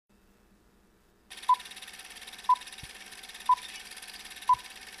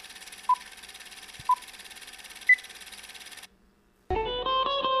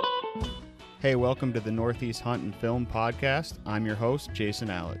Hey, welcome to the Northeast Hunt and Film podcast. I'm your host, Jason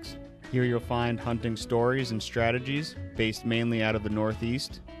Alex. Here you'll find hunting stories and strategies based mainly out of the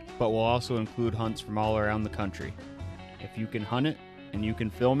Northeast, but we'll also include hunts from all around the country. If you can hunt it and you can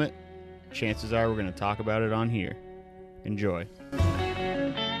film it, chances are we're going to talk about it on here. Enjoy.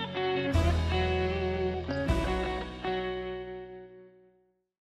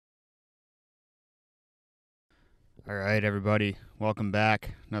 All right, everybody, welcome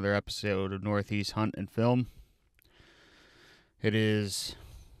back. Another episode of Northeast Hunt and Film. It is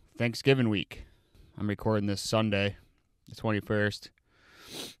Thanksgiving week. I'm recording this Sunday, the 21st.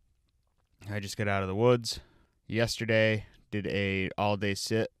 I just got out of the woods. Yesterday, did a all-day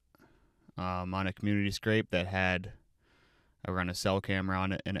sit on a community scrape that had, I run a cell camera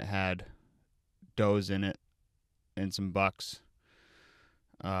on it, and it had does in it and some bucks.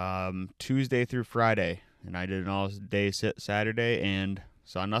 Tuesday through Friday. And I did an all-day sit Saturday and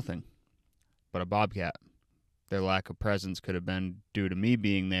saw nothing but a bobcat. Their lack of presence could have been due to me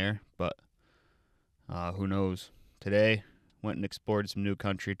being there, but who knows. Today, went and explored some new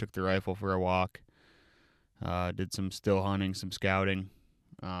country, took the rifle for a walk, did some still hunting, some scouting,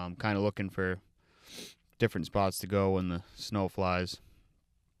 kind of looking for different spots to go when the snow flies,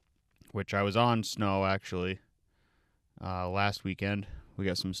 which I was on snow, actually, last weekend. We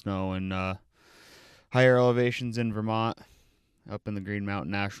got some snow in higher elevations in Vermont, up in the Green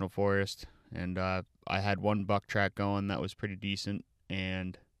Mountain National Forest, and I had one buck track going that was pretty decent,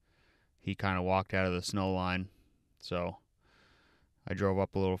 and he kind of walked out of the snow line, so I drove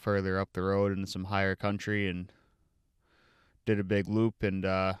up a little further up the road into some higher country and did a big loop and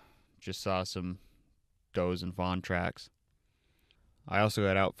just saw some does and fawn tracks. I also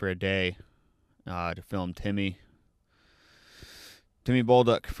got out for a day to film Timmy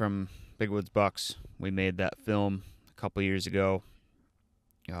Bolduck from Big Woods Bucks. We made that film a couple years ago,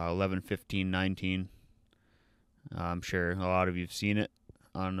 11/15/19. I'm sure a lot of you've seen it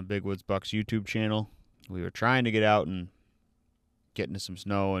on the Big Woods Bucks YouTube channel. We were trying to get out and get into some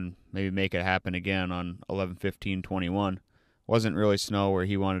snow and maybe make it happen again on 11/15/21. Wasn't really snow where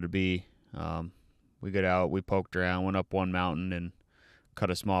he wanted to be. We got out, we poked around, went up one mountain and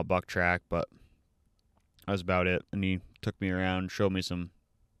cut a small buck track, but that was about it. And he took me around, showed me some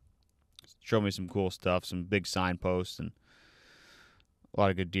cool stuff, some big signposts, and a lot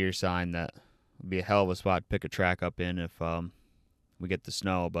of good deer sign that would be a hell of a spot to pick a track up in if we get the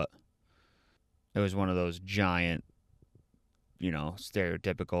snow. But it was one of those giant,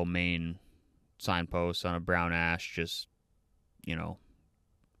 stereotypical Maine signposts on a brown ash, just,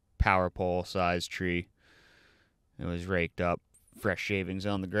 power pole size tree. It was raked up, fresh shavings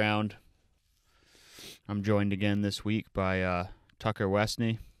on the ground. I'm joined again this week by Tucker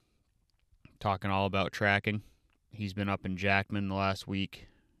Westney, talking all about tracking. He's been up in Jackman the last week.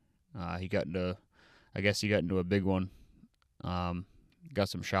 He got into a big one. Got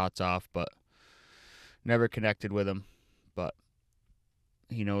some shots off, but never connected with him. But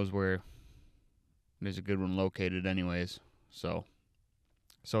he knows where there's a good one located anyways. So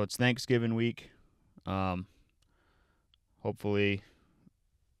it's Thanksgiving week. Hopefully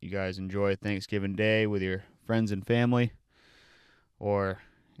you guys enjoy Thanksgiving Day with your friends and family. Or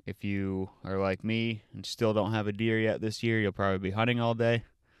if you are like me and still don't have a deer yet this year, you'll probably be hunting all day.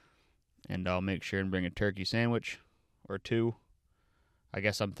 And I'll make sure and bring a turkey sandwich or two. I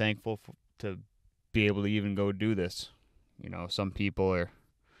guess I'm thankful to be able to even go do this. Some people are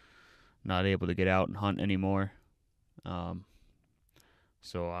not able to get out and hunt anymore.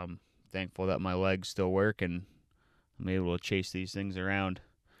 So I'm thankful that my legs still work and I'm able to chase these things around,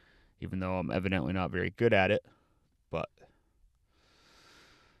 even though I'm evidently not very good at it. But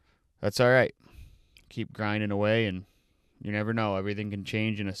that's all right. Keep grinding away, and you never know. Everything can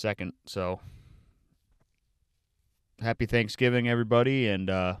change in a second. So happy Thanksgiving, everybody. And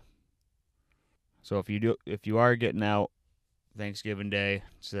so if you are getting out Thanksgiving Day,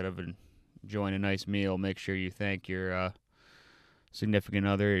 instead of enjoying a nice meal, make sure you thank your significant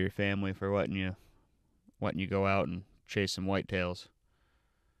other or your family for letting you go out and chase some whitetails.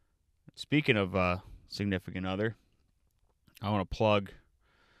 Speaking of significant other, I want to plug.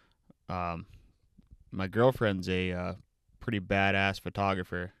 My girlfriend's a pretty badass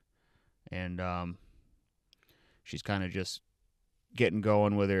photographer, and she's kind of just getting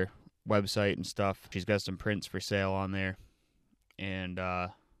going with her website and stuff. She's got some prints for sale on there, and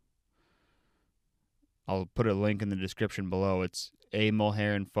I'll put a link in the description below. It's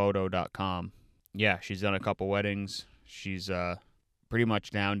amulheronphoto.com. Yeah, she's done a couple weddings. She's pretty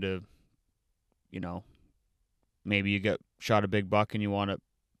much down to, maybe you shot a big buck and you want to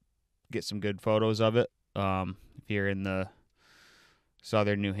get some good photos of it. If you're in the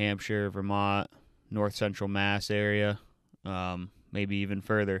southern New Hampshire, Vermont, north central Mass area, maybe even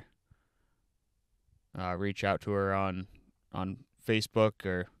further. Reach out to her on Facebook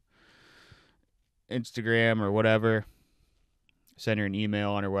or Instagram or whatever. Send her an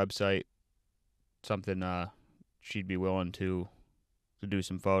email on her website. Something she'd be willing to do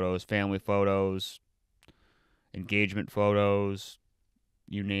some photos, family photos, engagement photos,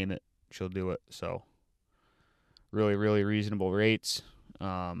 you name it, she'll do it. So really, really reasonable rates.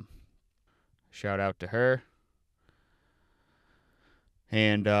 Shout out to her.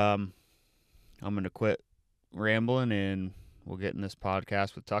 And I'm going to quit rambling and we'll get in this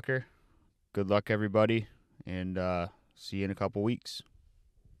podcast with Tucker. Good luck, everybody, and see you in a couple weeks.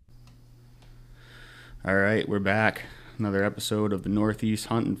 All right, we're back. Another episode of the Northeast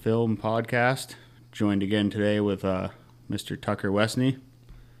Hunt and Film podcast. Joined again today with Mr. Tucker Westney.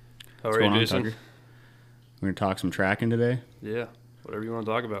 How are you, Jason? Tucker? We're going to talk some tracking today. Yeah, whatever you want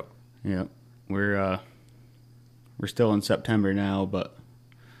to talk about. Yeah, we're still in September now, but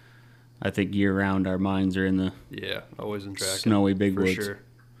I think year-round our minds are in the always in tracking. Snowy big woods. For sure.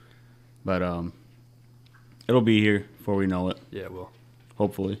 But it'll be here before we know it. Yeah, it will.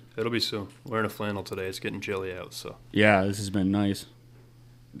 Hopefully. It'll be soon. Wearing a flannel today. It's getting chilly out, so. Yeah, this has been nice.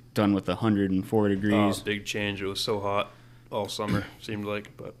 Done with 104 degrees. Big change. It was so hot all summer, seemed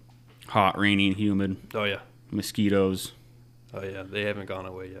like, but. Hot, rainy, and humid. Oh, yeah. Mosquitoes. Oh, yeah. They haven't gone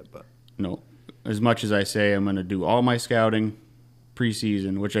away yet, but. No. As much as I say I'm going to do all my scouting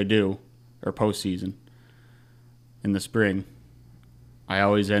preseason, which I do, or postseason, in the spring, I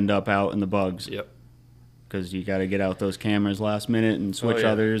always end up out in the bugs. Yep. Because you got to get out those cameras last minute and switch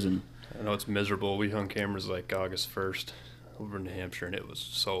others. And I know it's miserable. We hung cameras like August 1st over in New Hampshire, and it was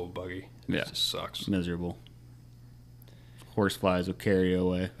so buggy. It just sucks. Miserable. Horseflies will carry you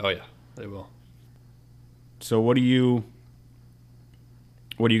away. Oh, yeah. They will. So what do you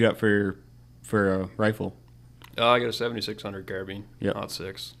got for a rifle? I got a 7600 carbine, yep. Not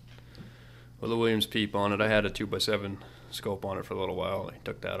 6, with a Williams peep on it. I had a 2x7 scope on it for a little while. I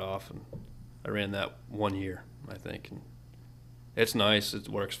took that off, and I ran that 1 year, I think. And it's nice. It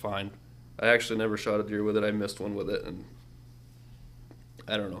works fine. I actually never shot a deer with it. I missed one with it, and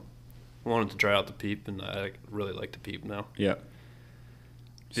I don't know. I wanted to try out the peep, and I really like the peep now. Yeah.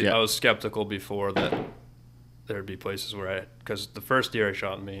 See, I was skeptical before that there'd be places where because the first deer I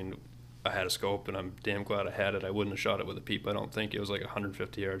shot in Maine, I had a scope, and I'm damn glad I had it. I wouldn't have shot it with a peep. I don't think. It was like a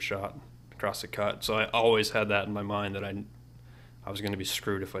 150-yard shot across the cut. So I always had that in my mind that I was going to be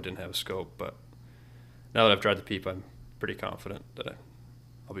screwed if I didn't have a scope. But now that I've tried the peep, I'm pretty confident that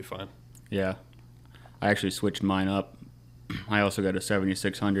I'll be fine. Yeah. I actually switched mine up. I also got a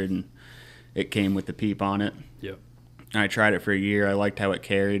 7600, and it came with the peep on it. Yep. And I tried it for a year. I liked how it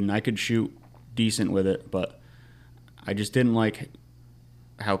carried, and I could shoot decent with it, but I just didn't like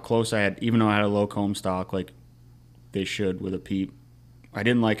how close I had, even though I had a low comb stock like they should with a peep. I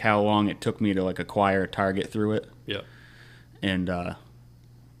didn't like how long it took me to like acquire a target through it. Yeah. And I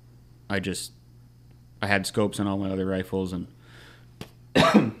had scopes on all my other rifles, and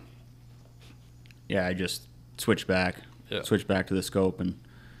yeah, I just switched back to the scope, and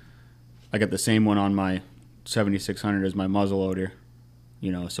I got the same one on my 7600 as my muzzleloader,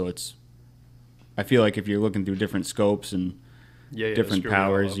 so I feel like if you're looking through different scopes and different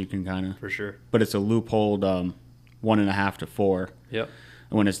powers, you can kind of, for sure. But it's a loopholed 1.5 to 4. Yep.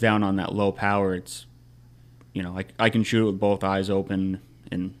 And when it's down on that low power, it's, I can shoot it with both eyes open.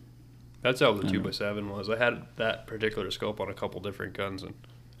 And that's how the 2x7 was. I had that particular scope on a couple different guns, and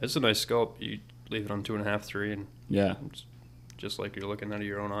it's a nice scope. You leave it on 2.5, 3, and it's just like you're looking out of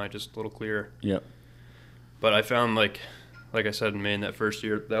your own eye, just a little clearer. Yep. But I found, like I said in Maine, that first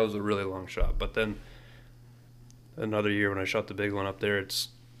year, that was a really long shot. But then another year when I shot the big one up there,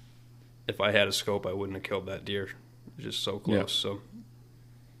 if I had a scope, I wouldn't have killed that deer. It's just so close. Yep. So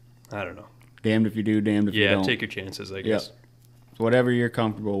I don't know. Damned if you do, damned if you don't. Yeah, take your chances, I guess. Yep. Whatever you're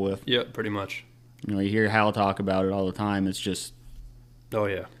comfortable with. Yeah, pretty much. You hear Hal talk about it all the time. It's just... Oh,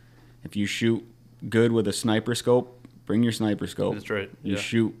 yeah. If you shoot good with a sniper scope, bring your sniper scope. That's right. You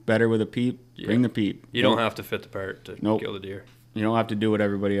shoot better with a peep, bring the peep. You don't have to fit the part to kill the deer. You don't have to do what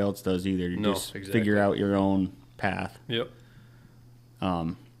everybody else does either. You just figure out your own path. Yep.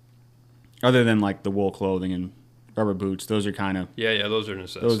 Other than like the wool clothing and rubber boots, those are kind of... Yeah, those are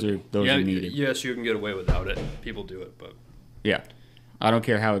necessary. Those are needed. Yes, you can get away without it. People do it, but... Yeah. I don't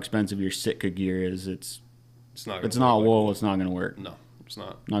care how expensive your Sitka gear is. It's not wool, it's not going to work. No, it's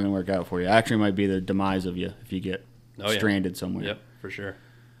not. Not going to work out for you. Actually, might be the demise of you if you get stranded somewhere. Yep, for sure.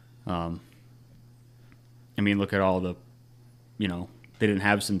 I mean, look at all the, they didn't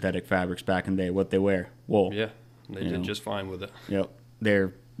have synthetic fabrics back in the day. What they wear? Wool. Yeah, they did just fine with it. Yep.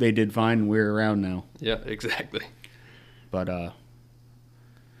 they did fine, and we're around now. Yeah, exactly. But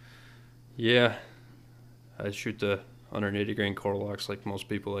yeah, I shoot the 180 grain core locks like most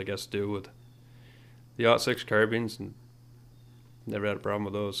people, I guess, do with the .6 carbines, and never had a problem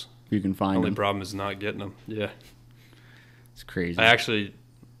with those. You can find Only them. problem is not getting them. Yeah, It's crazy. I actually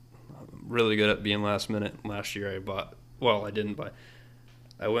really good at being last minute. Last year I bought. Well, I didn't buy.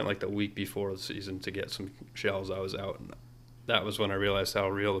 I went like the week before the season to get some shells. I was out, and that was when I realized how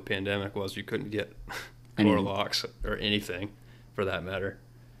real the pandemic was. You couldn't get core locks or anything, for that matter.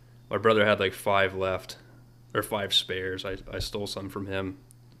 My brother had like 5 left, or 5 spares. I stole some from him.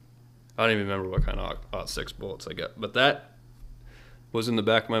 I don't even remember what kind of .6 bullets I got, but that was in the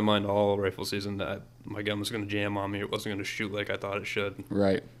back of my mind all rifle season, that my gun was going to jam on me. It wasn't going to shoot like I thought it should.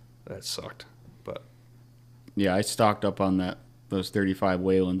 Right. That sucked. But yeah, I stocked up on those 35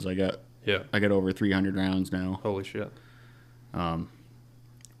 Waylands. I got over 300 rounds now. Holy shit. And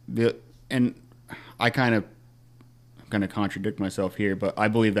I kind of going to contradict myself here, but I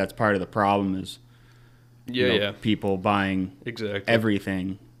believe that's part of the problem is people buying exactly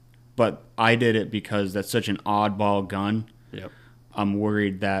everything. But I did it because that's such an oddball gun. Yep. I'm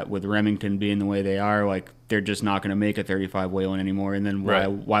worried that with Remington being the way they are, like they're just not going to make a 35 Wayland anymore. And then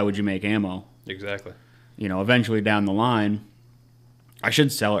why would you make ammo? Exactly. Eventually down the line, I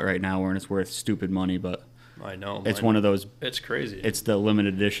should sell it right now when it's worth stupid money, but I know. It's one of those. It's crazy. It's the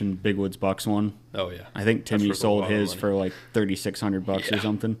limited edition Big Woods Bucks one. Oh yeah. I think Timmy sold his for like $3,600 or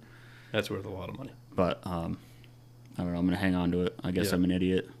something. That's worth a lot of money. But I don't know. I'm going to hang on to it. I guess I'm an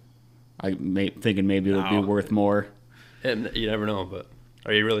idiot. Thinking maybe it'll be worth more. And you never know, but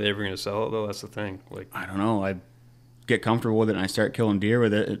are you really ever going to sell it, though? That's the thing. Like, I don't know. I get comfortable with it and I start killing deer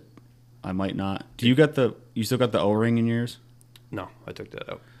with it. I might not. You still got the O-ring in yours? No, I took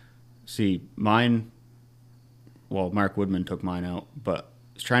that out. See, mine, well, Mark Woodman took mine out, but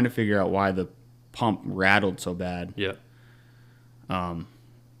I was trying to figure out why the pump rattled so bad. Yeah. And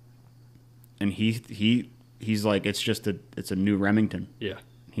he's like, it's a new Remington. Yeah.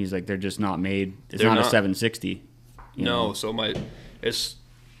 He's like, they're just not made. It's not a 760. No, so it's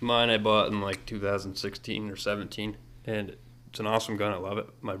mine I bought in like 2016 or 17, and it's an awesome gun. I love it.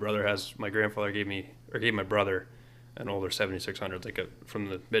 My grandfather gave my brother an older 7600, from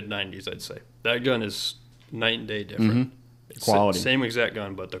the mid 90s, I'd say. That gun is night and day different. Mm-hmm. It's quality. Same exact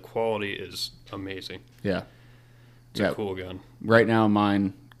gun, but the quality is amazing. Yeah. It's a cool gun. Right now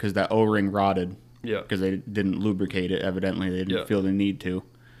mine, because that O-ring rotted. Yeah. Because they didn't lubricate it, evidently. They didn't feel the need to.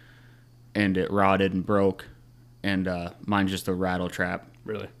 And it rotted and broke. And mine's just a rattle trap.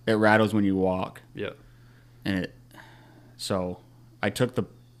 Really? It rattles when you walk. Yeah. So I took the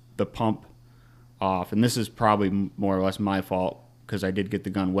pump off, and this is probably more or less my fault because I did get the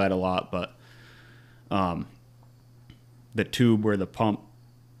gun wet a lot, but the tube where the pump,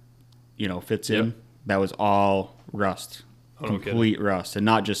 fits in, that was all rust. Complete rust, and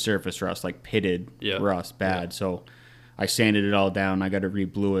not just surface rust, like pitted rust, bad. Yeah. So I sanded it all down. I got to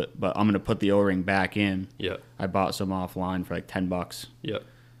re-blue it, but I'm going to put the O-ring back in. Yeah. I bought some offline for like $10. Yeah.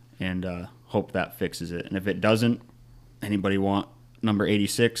 And hope that fixes it. And if it doesn't, anybody want number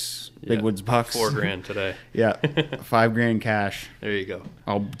 86 Big Woods Bucks? $4,000 today. Yeah. $5,000 cash. There you go.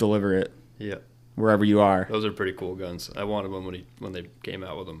 I'll deliver it. Yeah. Wherever you are. Those are pretty cool guns. I wanted them when they came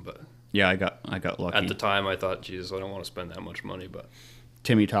out with them, but yeah, I got lucky. At the time, I thought, Jesus, I don't want to spend that much money, but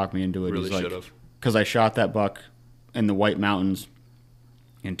Timmy talked me into it. Really should have. Because I shot that buck in the White Mountains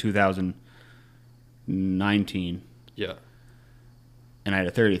in 2019. Yeah. And I had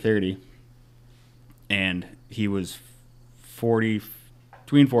a 30-30, and he was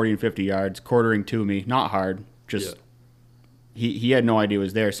between 40 and 50 yards, quartering to me. Not hard, just he had no idea it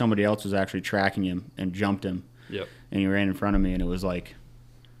was there. Somebody else was actually tracking him and jumped him. Yep. And he ran in front of me, and it was like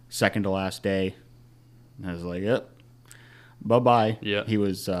second to last day. And I was like, yep, bye-bye. Yeah. He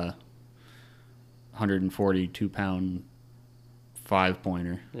was 142-pound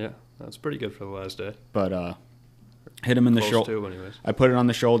 5-pointer. Yeah, that's pretty good for the last day. But hit him in the shoulder. Anyways. I put it on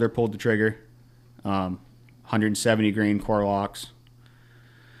the shoulder, pulled the trigger. 170 grain core locks.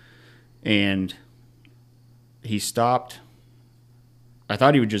 And he stopped. I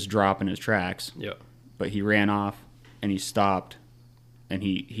thought he would just drop in his tracks. Yeah. But he ran off, and he stopped. And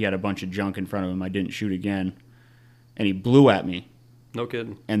he had a bunch of junk in front of him. I didn't shoot again. And he blew at me. No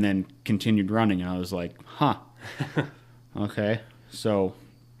kidding. And then continued running. And I was like, huh. Okay. So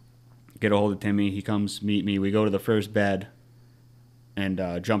get a hold of Timmy. He comes meet me. We go to the first bed and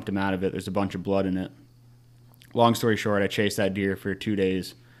jumped him out of it. There's a bunch of blood in it. Long story short, I chased that deer for 2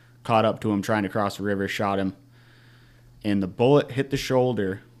 days. Caught up to him trying to cross the river, shot him. And the bullet hit the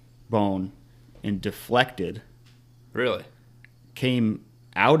shoulder bone and deflected. Really? came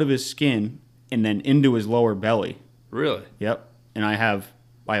out of his skin and then into his lower belly. Really? Yep. And I have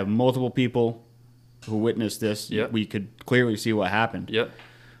multiple people who witnessed this. Yep. We could clearly see what happened. Yep.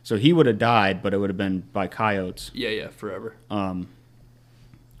 So he would have died, but it would have been by coyotes. Yeah, forever.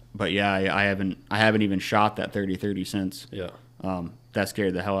 But yeah, I haven't even shot that 30-30 since. Yeah. That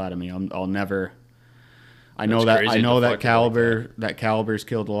scared the hell out of me. I'll never. I That's know that crazy that caliber that caliber's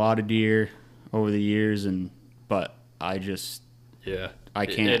killed a lot of deer over the years, but I just I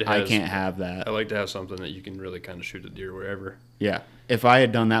can't have that. I like to have something that you can really kind of shoot a deer wherever. Yeah. If I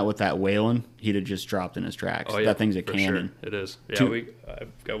had done that with that Whalen, he'd have just dropped in his tracks. Oh, yeah, that thing's a for cannon. Sure. It is. Yeah,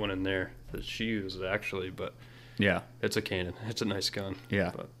 I've got one in there that she uses actually, but yeah, it's a cannon. It's a nice gun.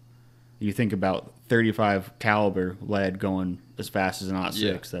 Yeah. But you think about 35 caliber lead going as fast as an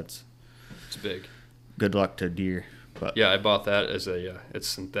 .6. It's big. Good luck to deer. But yeah, I bought that as it's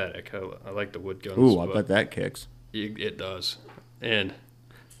synthetic. I like the wood guns. Ooh, I bet that kicks. It does. And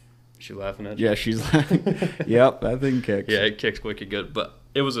is she laughing at you? Yeah, she's laughing. Yep, that thing kicks. Yeah, it kicks wicked good. But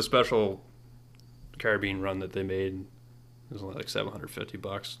it was a special carbine run that they made. It was only like $750.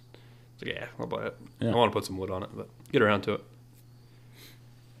 It's like, yeah, I'll buy it. Yeah. I want to put some wood on it, but get around to it.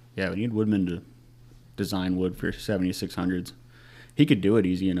 Yeah, we need Woodman to design wood for 7600s. He could do it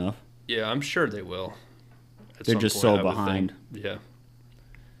easy enough. Yeah, I'm sure they will. They're just so behind. Yeah.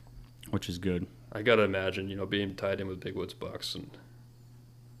 Which is good. I got to imagine, being tied in with Big Woods bucks. And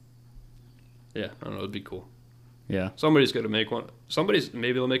yeah, I don't know, it'd be cool. Yeah. Somebody's got to make one.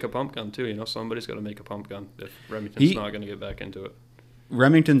 Maybe they'll make a pump gun too, Somebody's got to make a pump gun if Remington's not going to get back into it.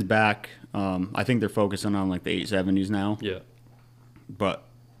 Remington's back. I think they're focusing on like the 870s now. Yeah. But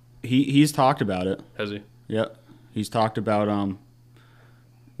he's talked about it. Has he? Yep. He's talked about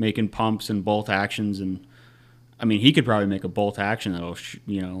making pumps and bolt actions, and I mean he could probably make a bolt action that'll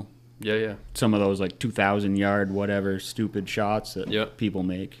Yeah. some of those like 2,000 yard whatever stupid shots that people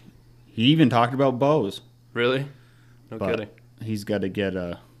make. He even talked about bows. Really? No kidding. He's got to get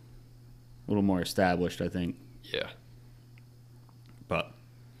a little more established, I think. Yeah. But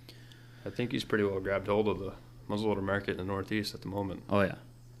I think he's pretty well grabbed hold of the muzzleloader market in the Northeast at the moment. Oh yeah,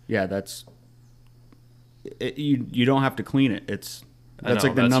 yeah. That's it, you don't have to clean it. That's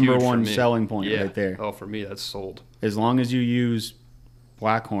like the number one selling point right there. Oh, for me, that's sold. As long as you use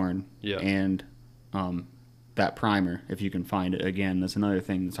Blackhorn and that primer, if you can find it. Again, that's another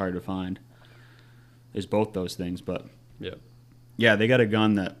thing that's hard to find. Is both those things, but yeah, they got a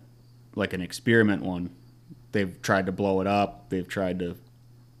gun that like an experiment one. They've tried to blow it up. They've tried to,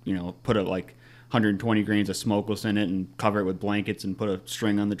 put it like 120 grains of smokeless in it and cover it with blankets and put a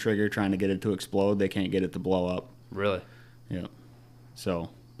string on the trigger trying to get it to explode. They can't get it to blow up. Really? Yeah. So,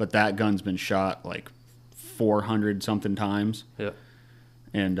 but that gun's been shot like 400 something times. Yeah.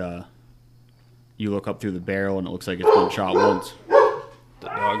 And you look up through the barrel and it looks like it's been shot once. The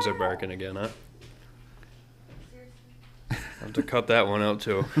dogs are barking again, huh? I have to cut that one out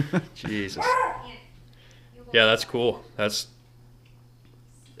too. Jesus. Yeah, that's cool.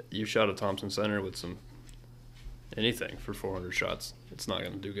 You shot a Thompson Center with anything for 400 shots. It's not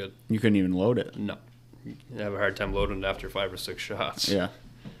going to do good. You couldn't even load it. No. You have a hard time loading it after 5 or 6 shots. Yeah.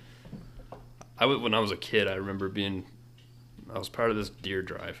 When I was a kid, I remember I was part of this deer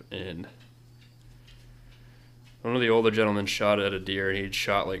drive, and one of the older gentlemen shot at a deer, and he'd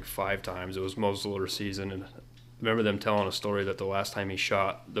shot like 5 times. It was muzzleloader season, and I remember them telling a story that the last time he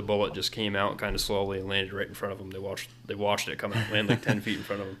shot, the bullet just came out kind of slowly and landed right in front of him. They watched it come out, land like 10 feet in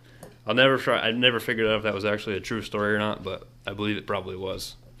front of him. I never figured out if that was actually a true story or not, but I believe it probably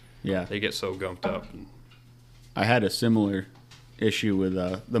was. Yeah. They get so gumped up. I had a similar issue with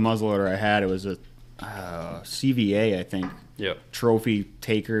the muzzleloader I had. It was a CVA, I think. Yeah. Trophy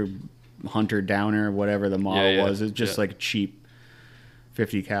taker, hunter downer, whatever the model was. It's just like a cheap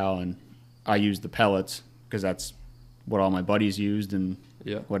 50 cal, and I used the pellets because that's what all my buddies used and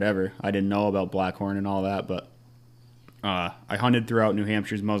whatever. I didn't know about Blackhorn and all that, but I hunted throughout New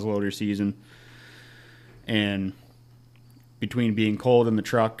Hampshire's muzzleloader season, and between being cold in the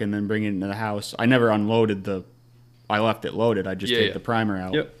truck and then bringing it into the house, I never unloaded I left it loaded. I just take the primer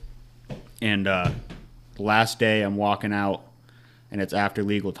out. Yep. And the last day I'm walking out, and it's after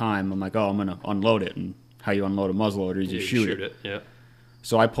legal time. I'm like, I'm going to unload it. And how you unload a muzzleloader is you shoot it. Yeah.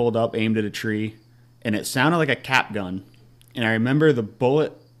 So I pulled up, aimed at a tree, and it sounded like a cap gun. And I remember the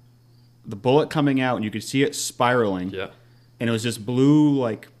bullet coming out, and you could see it spiraling. Yeah. And it was just blue,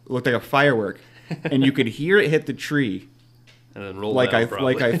 like looked like a firework, and you could hear it hit the tree. And then roll like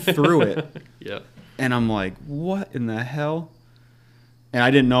I threw it. Yeah. And I'm like, what in the hell? And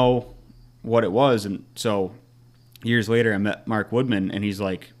I didn't know what it was, and so years later I met Mark Woodman, and he's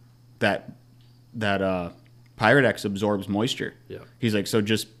like, that Pyrex absorbs moisture. Yeah. He's like, so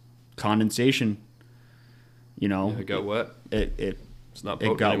just condensation, Yeah, it got wet. It's not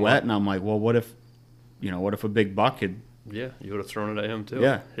it got anymore. wet, and I'm like, well, what if a big buck had. Yeah, you would have thrown it at him too.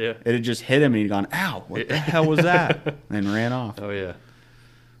 Yeah. Yeah. It had just hit him, and he'd gone, ow, what the hell was that? And ran off. Oh, yeah.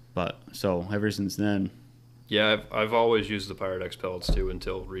 But, so, ever since then. Yeah, I've always used the Pyrex pellets too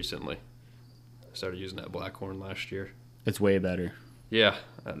until recently. I started using that Blackhorn last year. It's way better. Yeah.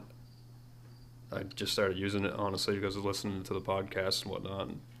 I just started using it, honestly, because of listening to the podcast and whatnot.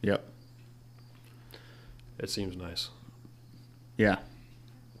 And Yep. it seems nice. Yeah.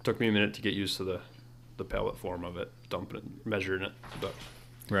 It took me a minute to get used to the pellet form of it, dumping it, measuring it. But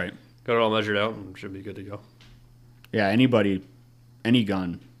Right. got it all measured out and should be good to go. Yeah, any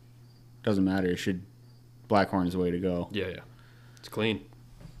gun, doesn't matter. Blackhorn is the way to go. Yeah. It's clean.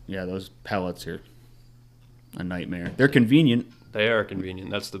 Yeah, those pellets are a nightmare. They're convenient. They are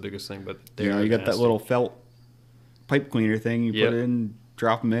convenient. That's the biggest thing. But they You are got that nasty. little felt pipe cleaner thing. You Yep. put it in,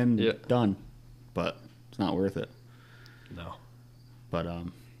 drop them in, Yep. done. But it's not worth it. No. But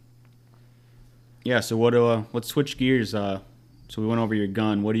yeah. So let's switch gears. So we went over your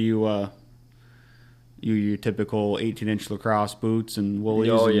gun. What do you your typical 18-inch lacrosse boots and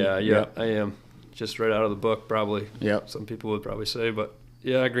woolies? Oh, and, yeah. Yep. I am. Just right out of the book, probably. Yep. Some people would probably say. But,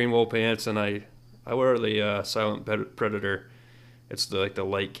 yeah, green wool pants. And I wear the Silent Predator. It's the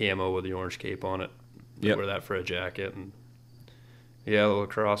light camo with the orange cape on it. Yep. I wear that for a jacket. And, yeah, the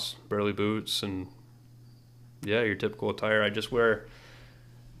lacrosse burley boots. And, yeah, your typical attire. I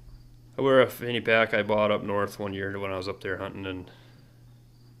wear a fanny pack I bought up north one year when I was up there hunting. And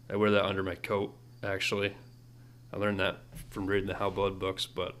I wear that under my coat, actually. I learned that from reading the How Blood books,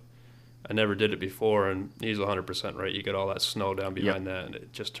 but I never did it before, and he's 100% right. You get all that snow down behind that, and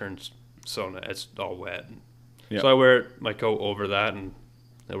it just turns so nice. It's all wet. Yep. So I wear my coat over that, and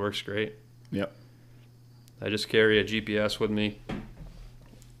it works great. Yep. I just carry a GPS with me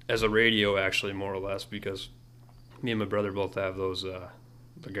as a radio, actually, more or less, because me and my brother both have those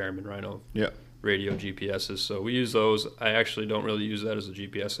the Garmin Rhino Yep. radio GPSs, so we use those. I actually don't really use that as a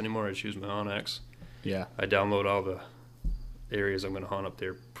GPS anymore. I just use my Onyx. Yeah. I download all the areas I'm going to hunt up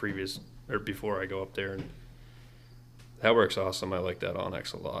there before I go up there, and that works awesome. I like that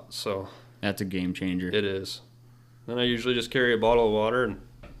Onyx a lot. So That's a game changer. it is. Then I usually just carry a bottle of water and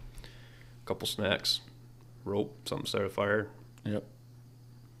a couple snacks, rope, something to start a fire. Yep.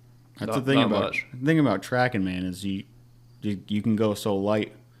 That's Not the thing much. about tracking, man, is you can go so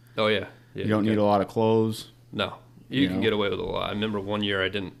light. Oh yeah, You don't need a lot of clothes. No, you can know? get away with a lot. I remember one year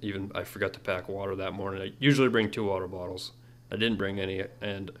I forgot to pack water that morning. I usually bring 2 water bottles. I didn't bring any,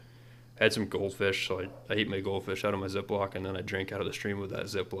 and I had some goldfish, so I ate my goldfish out of my Ziploc, and then I drank out of the stream with that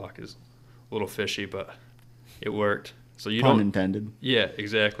Ziploc. It's a little fishy, but it worked. So you Pun don't. intended. Yeah,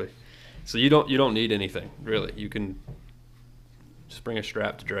 exactly. So you don't need anything really. You can just bring a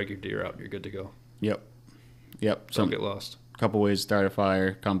strap to drag your deer out. You're good to go. Yep. Don't get lost. Couple ways to start a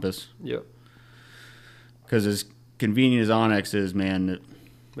fire, compass. Yep. Because as convenient as Onyx is, man,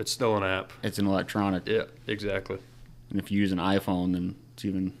 It's still an app. it's an electronic. Yeah, exactly. And if you use an iPhone, then it's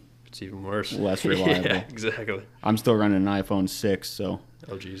even worse. less reliable. Yeah, exactly. I'm still running an iPhone 6, so.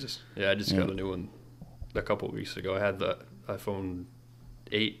 Oh Jesus. Yeah, I just got a new one a couple of weeks ago. I had the iPhone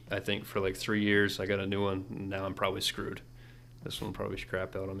 8, I think, for like 3 years. I got a new one, and now I'm probably screwed. This one probably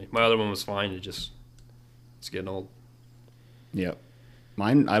crapped out on me. My other one was fine. It's getting old. Yep.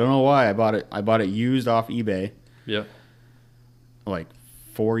 Mine, I don't know why. I bought it used off eBay Yeah. like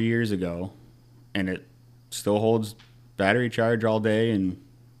 4 years ago, and it still holds battery charge all day and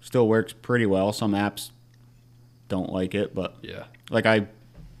still works pretty well. Some apps don't like it, but Yeah. like I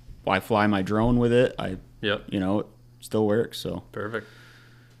fly my drone with it. Yep. It still works, so Perfect.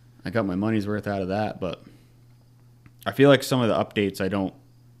 I got my money's worth out of that. But I feel like some of the updates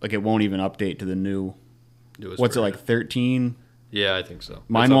it won't even update to the new. What's it like, 13? Yeah, I think so.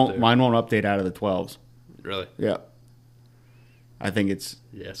 Mine It's up won't. there. Mine won't update out of the 12s. Really? Yeah. I think it's.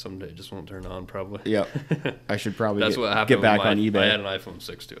 Yeah, someday it just won't turn on probably. Yep. I should probably That's what happened get with back mine. on eBay. I had an iPhone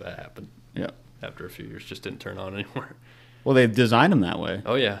 6 too. That happened. Yeah. After a few years, just didn't turn on anymore. Well, they've designed them that way.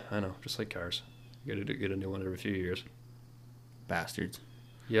 Oh yeah, I know. Just like cars, you got to get a new one every few years. Bastards.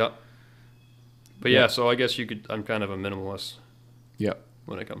 Yep. But yeah, so I guess I'm kind of a minimalist Yep.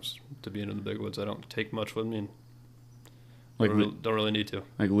 when it comes to being in the big woods. I don't take much with me. And Like don't really need to.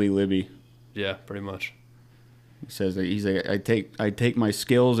 like Lee Libby. Yeah, pretty much. He says that he's like, I take my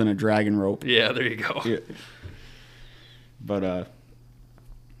skills and a dragon rope. Yeah, there you go. Yeah. But I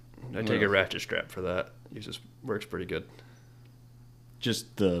take a ratchet strap for that. It just works pretty good.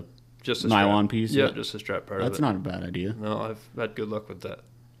 just the Just a nylon strap. piece. Yeah, just a strap part That's of it. not a bad idea. No, I've had good luck with that.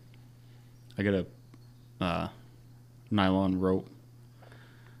 I got nylon rope.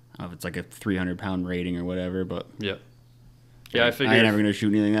 I don't know if it's like a 300-pound rating or whatever, but yeah. Yeah, I figure I ain't never gonna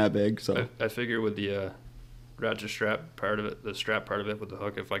shoot anything that big. So I figure with the ratchet strap part of it, the strap part of it with the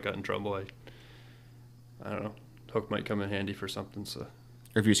hook, if I got in trouble, I don't know, hook might come in handy for something. So,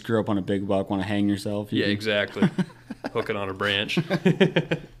 or if you screw up on a big buck, want to hang yourself. Yeah, exactly. Hook it on a branch.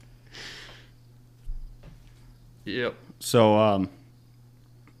 Yep. So,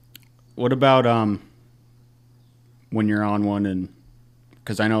 what about when you're on one, and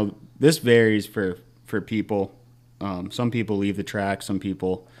because I know this varies for people. Some people leave the track, some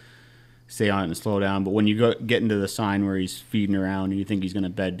people stay on it and slow down. But when you get into the sign where he's feeding around and you think he's going to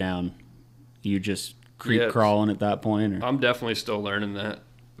bed down, you just creep crawling at that point? Or? I'm definitely still learning that,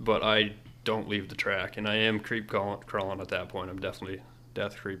 but I don't leave the track, and I am creep crawling at that point. I'm definitely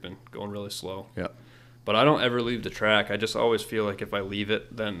death creeping, going really slow. Yeah. But I don't ever leave the track. I just always feel like if I leave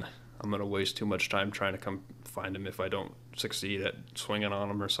it, then I'm going to waste too much time trying to come find him if I don't succeed at swinging on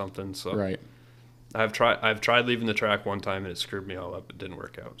him or something. So right. I've tried leaving the track one time and it screwed me all up. It didn't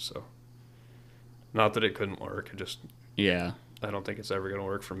work out. So not that it couldn't work. I don't think it's ever going to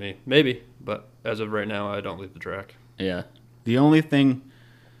work for me. Maybe, but as of right now, I don't leave the track. Yeah. The only thing,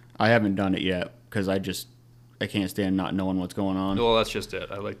 I haven't done it yet because I can't stand not knowing what's going on. Well, that's just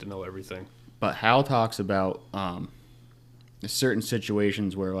it. I like to know everything. But Hal talks about certain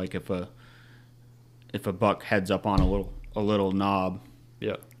situations where, like, if a buck heads up on a little knob,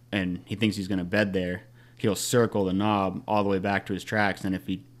 yeah, and he thinks he's going to bed there, he'll circle the knob all the way back to his tracks. And if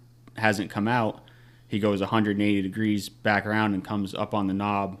he hasn't come out, he goes 180 degrees back around and comes up on the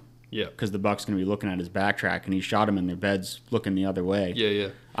knob. Yeah. Because the buck's going to be looking at his back track, and he shot him in their beds looking the other way. Yeah, yeah.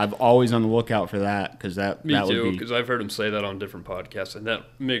 I've always on the lookout for that because that Me that too, would be. because I've heard him say that on different podcasts, and that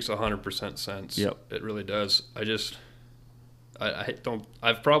makes 100% sense. Yep. It really does. I don't.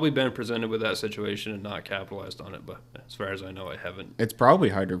 I've probably been presented with that situation and not capitalized on it, but as far as I know, I haven't. It's probably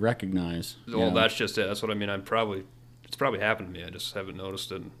hard to recognize. Well, that's just it. That's what I mean. It's probably happened to me. I just haven't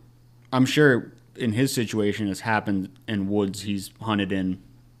noticed it. I'm sure in his situation, it's happened in woods he's hunted in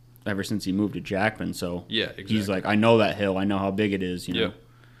ever since he moved to Jackman. So yeah, exactly. He's like, I know that hill. I know how big it is. You know. Yeah.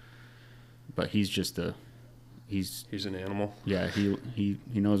 But he's just he's an animal. Yeah, he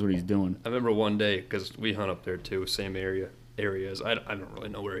knows what he's doing. I remember one day because we hunt up there too, same areas. I don't really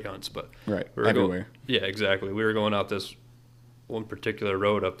know where he hunts, but right, everywhere. Yeah, exactly. We were going out this one particular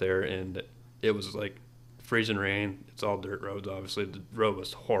road up there, and it was like freezing rain. It's all dirt roads, obviously. The road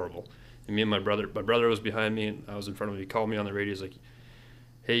was horrible. And me and my brother was behind me, and I was in front of him. He called me on the radio. He's like,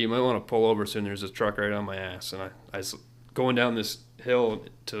 "Hey, you might want to pull over soon. There's this truck right on my ass." And I was going down this hill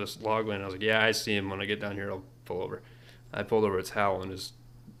to this log line. I was like, "Yeah, I see him. When I get down here, I'll pull over." I pulled over. It's Hal and his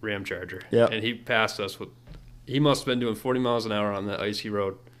Ram Charger. Yeah. And he passed us with. He must have been doing 40 miles an hour on that icy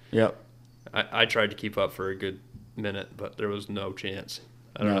road. Yep. I tried to keep up for a good minute, but there was no chance.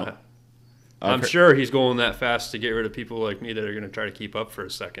 I don't know. I'm sure he's going that fast to get rid of people like me that are going to try to keep up for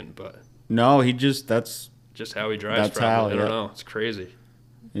a second, but no, that's just how he drives. That's probably. I don't know. It's crazy.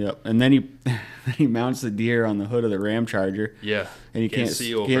 Yep. And then he mounts the deer on the hood of the Ram Charger. Yeah. And he can't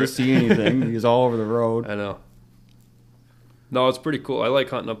see anything. He's all over the road. I know. No, it's pretty cool. I like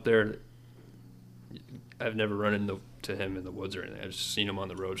hunting up there. I've never run into him in the woods or anything. I've just seen him on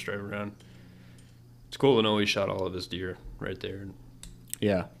the roads driving around. It's cool to know he shot all of his deer right there.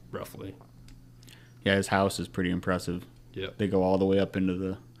 Yeah. Roughly. Yeah, his house is pretty impressive. Yeah. They go all the way up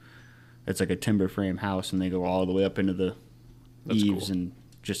into it's like a timber frame house, and they go all the way up into the eaves and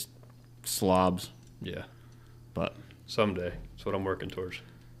just slobs. Yeah. But someday. That's what I'm working towards.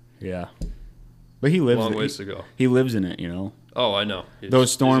 Yeah. But he lives long ways to go. He lives in it, you know. Oh, I know.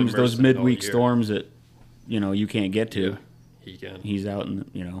 Those storms, those midweek storms that, you can't get to. Yeah, he can. He's out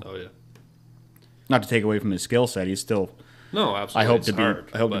in, Oh yeah. Not to take away from his skill set, he's still. No, absolutely.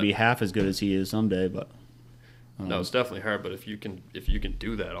 I hope to be half as good as he is someday, but. No, it's definitely hard. But if you can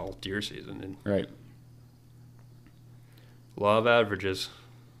do that all deer season, then right. Law of averages.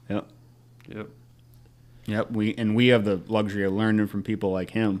 Yep. Yep. Yep. We have the luxury of learning from people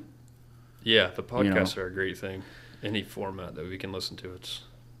like him. Yeah, the podcasts are a great thing. Any format that we can listen to, it's.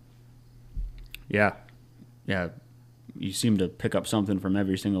 Yeah. Yeah. You seem to pick up something from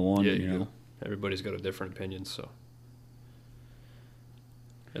every single one. Yeah, you know. Everybody's got a different opinion, so.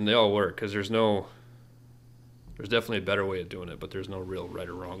 And they all work because there's definitely a better way of doing it, but there's no real right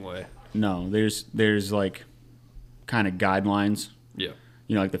or wrong way. No, there's like kind of guidelines. Yeah.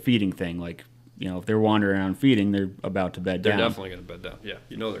 Like the feeding thing. Like, if they're wandering around feeding, they're about to bed down. They're definitely going to bed down. Yeah,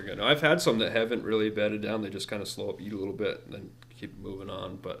 they're going to. I've had some that haven't really bedded down. They just kind of slow up, eat a little bit, and then keep moving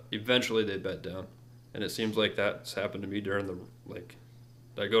on. But eventually they bed down. And it seems like that's happened to me during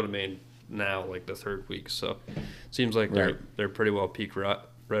I go to Maine now, like the third week. So it seems like they're pretty well peaked right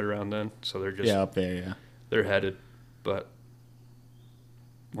around then. So they're just up there. Yeah, they're headed, but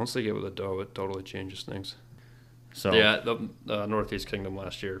once they get with the doe, it totally changes things. So yeah, the Northeast Kingdom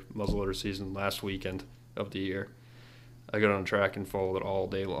last year, muzzleloader season last weekend of the year, I got on a track and followed it all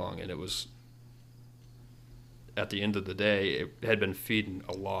day long, and it was at the end of the day, it had been feeding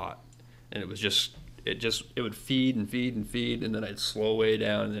a lot, and it would feed and feed and feed, and then I'd slow way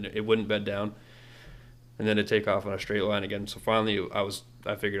down, and then it wouldn't bed down, and then it'd take off on a straight line again. So finally,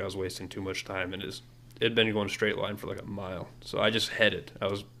 I figured I was wasting too much time, and it'd been going straight line for like a mile. So I just headed.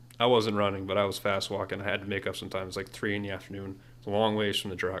 I wasn't running, but I was fast walking. I had to make up some time. It was like 3 in the afternoon. It's a long ways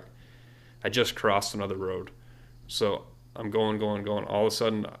from the truck. I just crossed another road. So I'm going. All of a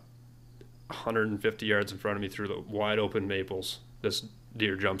sudden, 150 yards in front of me through the wide open maples, this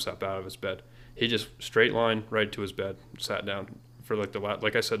deer jumps up out of his bed. He just straight line right to his bed, sat down for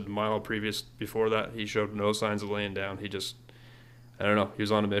like I said, the mile before that, he showed no signs of laying down. He just, I don't know, he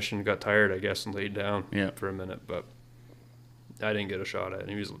was on a mission, got tired, I guess, and laid down for a minute, but I didn't get a shot at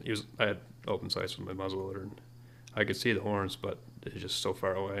him. I had open sights with my muzzleloader, and I could see the horns, but it was just so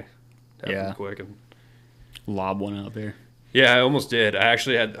far away. Happened quick and lob one out there. Yeah, I almost did. I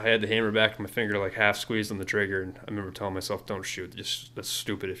had the hammer back in my finger, like half squeezed on the trigger, and I remember telling myself, "Don't shoot. That's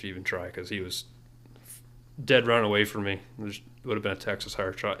stupid if you even try," because he was dead run away from me. It would have been a Texas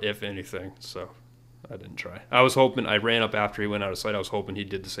hard shot, if anything. So I didn't try. I was hoping. I ran up after he went out of sight. I was hoping he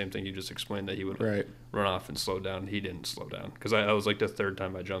did the same thing you just explained, that he would run off and slow down. He didn't slow down because I was like the third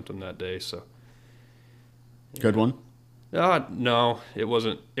time I jumped him that day. So good one. No, it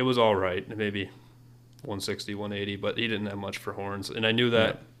wasn't. It was all right. Maybe 160, 180, but he didn't have much for horns. And I knew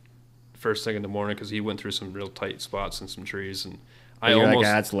that first thing in the morning because he went through some real tight spots and some trees. And I almost,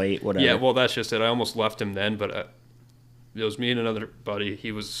 it's late, whatever. Yeah, well, that's just it. I almost left him then, but it was me and another buddy.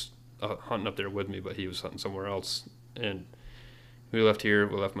 He was hunting up there with me, but he was hunting somewhere else. And we left here.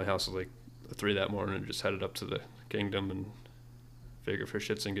 We left my house at like 3 that morning and just headed up to the kingdom and figured for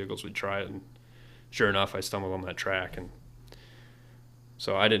shits and giggles we'd try it. And sure enough, I stumbled on that track. And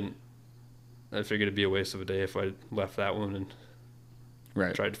so I figured it'd be a waste of a day if I left that one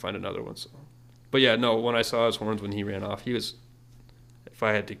and tried to find another one. So, but yeah, no, when I saw his horns when he ran off, he was, if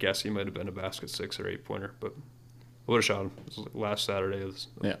I had to guess, he might have been a basket 6 or 8 pointer, but I would have shot him. It was last Saturday of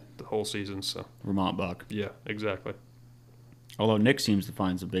the whole season. So Vermont buck. Yeah, exactly. Although Nick seems to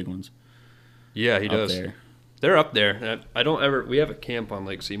find some big ones. Yeah, he does. There. They're up there. We have a camp on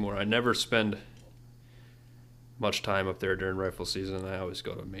Lake Seymour. I never spend much time up there during rifle season, and I always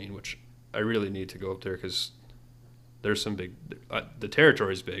go to Maine, which I really need to go up there because there's some big the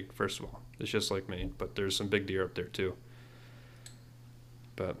territory's big, first of all. It's just like Maine, but there's some big deer up there too.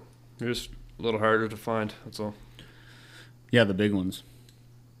 But they're just a little harder to find, that's all. Yeah, the big ones.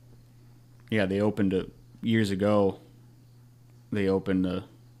 Yeah, they opened it years ago. They opened it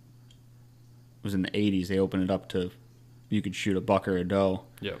was in the 80s. They opened it up to you could shoot a buck or a doe.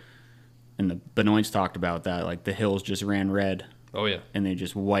 Yep. And the Benoits talked about that, like the hills just ran red. Oh yeah. And they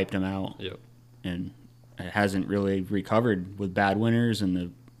just wiped them out. Yep. And it hasn't really recovered with bad winters and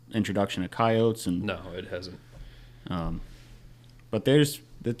the introduction of coyotes and no, it hasn't. But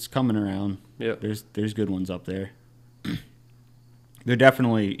it's coming around. Yeah. There's good ones up there. They're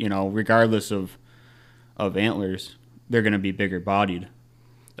definitely, regardless of antlers, they're going to be bigger bodied.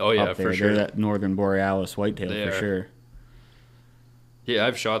 Oh yeah, for sure. They're that northern borealis whitetail for sure. Yeah,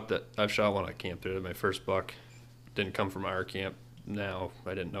 I've shot one at camp there. My first buck didn't come from our camp. Now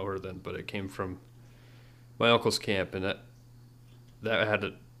I didn't know her then, but it came from my uncle's camp, and that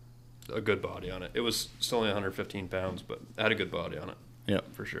had a good body on it. It was still only 115 pounds, but it had a good body on it. Yeah,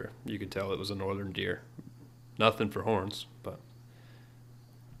 for sure. You could tell it was a northern deer. Nothing for horns, but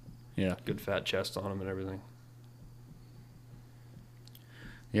yeah, good fat chest on them and everything.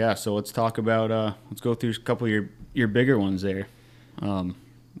 Yeah, so let's talk about let's go through a couple of your bigger ones there.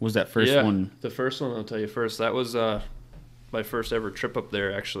 Was that first one? The first one I'll tell you first. That was my first ever trip up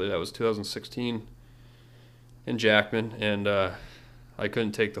there. Actually, that was 2016 in Jackman, and I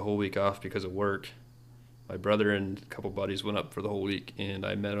couldn't take the whole week off because of work. My brother and a couple buddies went up for the whole week, and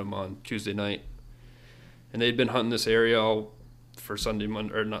I met them on Tuesday night. And they'd been hunting this area all for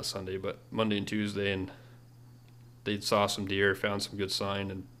Monday and Tuesday, and they saw some deer, found some good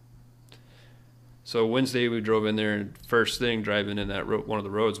sign, and so Wednesday we drove in there, and first thing driving in that one of the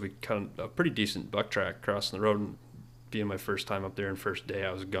roads, we cut a pretty decent buck track crossing the road. And being my first time up there and first day,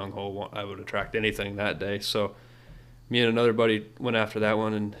 I was gung ho. I would attract anything that day. So me and another buddy went after that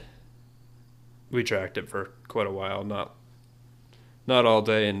one, and we tracked it for quite a while. Not all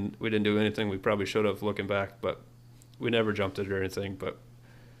day, and we didn't do anything we probably should have looking back, but we never jumped it or anything. But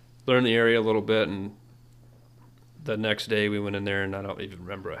learned the area a little bit, and the next day we went in there, and I don't even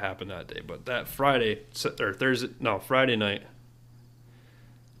remember what happened that day. But that Friday night.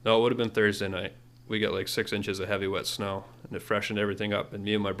 No, it would have been Thursday night. We got like 6 inches of heavy wet snow, and it freshened everything up. And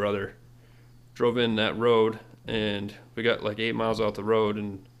me and my brother drove in that road, and we got like 8 miles out the road,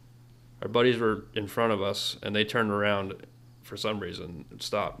 and our buddies were in front of us, and they turned around for some reason and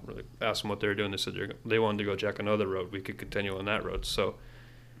stopped. We asked them what they were doing. They said they wanted to go check another road. We could continue on that road. So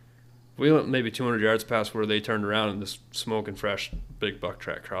we went maybe 200 yards past where they turned around, and this smoking fresh big buck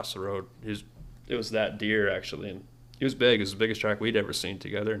track crossed the road. It was that deer, actually, and he was big. It was the biggest track we'd ever seen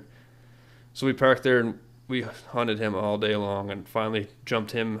together. So we parked there, and we hunted him all day long, and finally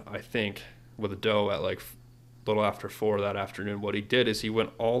jumped him, I think, with a doe at like a little after 4 that afternoon. What he did is he went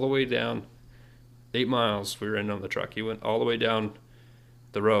all the way down 8 miles. We were in on the truck. He went all the way down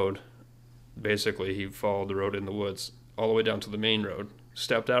the road. Basically, he followed the road in the woods all the way down to the main road,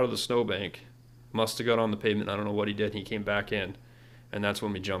 stepped out of the snowbank, must have got on the pavement. I don't know what he did. He came back in, and that's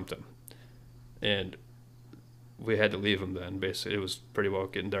when we jumped him. And we had to leave him then. Basically, it was pretty well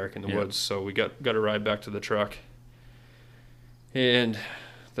getting dark in the woods, so we got a ride back to the truck. And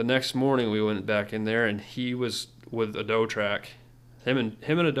the next morning we went back in there, and he was with a doe track. Him and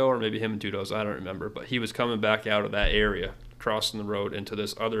a doe, or maybe him and 2 does, I don't remember. But he was coming back out of that area, crossing the road into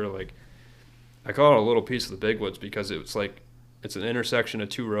this other, like, I call it a little piece of the big woods, because it's an intersection of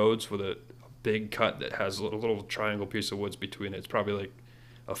 2 roads with a big cut that has a little triangle piece of woods between it. It's probably like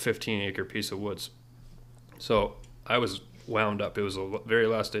a 15-acre piece of woods. So I was wound up. It was the very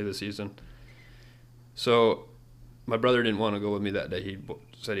last day of the season. So my brother didn't want to go with me that day. He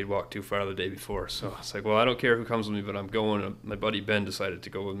said he'd walked too far the day before. So I was like, well, I don't care who comes with me, but I'm going. And my buddy Ben decided to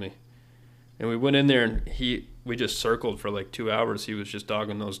go with me. And we went in there, and we just circled for like 2 hours. He was just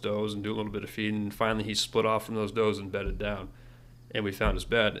dogging those does and doing a little bit of feeding. And finally he split off from those does and bedded down. And we found his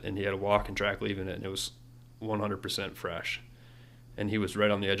bed, and he had a walking track leaving it, and it was 100% fresh. And he was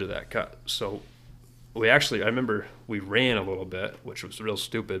right on the edge of that cut. So I remember we ran a little bit, which was real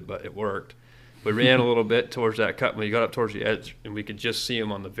stupid, but it worked. We ran a little bit towards that cut, and we got up towards the edge, and we could just see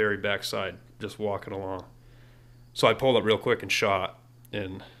him on the very back side, just walking along. So I pulled up real quick and shot,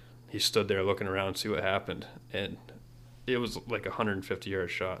 and he stood there looking around to see what happened. And it was like a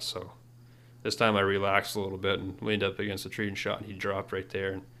 150-yard shot. So this time I relaxed a little bit and leaned up against the tree and shot, and he dropped right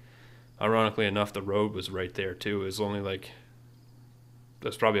there. And ironically enough, the road was right there too. It was only like,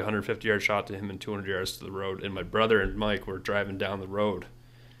 that's probably a 150-yard shot to him and 200 yards to the road. And my brother and Mike were driving down the road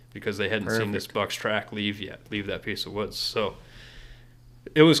because they hadn't seen this buck's track leave that piece of woods. So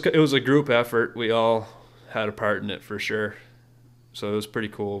it was a group effort. We all had a part in it for sure. So it was pretty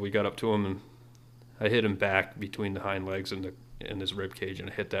cool. We got up to him, and I hit him back between the hind legs and his rib cage, and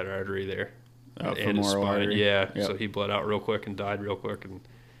I hit that artery there. And his spine. Artery. Yeah. Yep. So he bled out real quick and died real quick.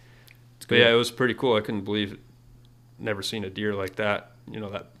 But yeah, it was pretty cool. I couldn't believe it. Never seen a deer like that. He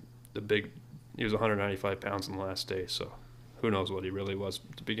was 195 pounds in the last day, so who knows what he really was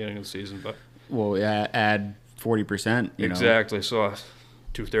at the beginning of the season. But well, yeah, add 40%. Exactly. So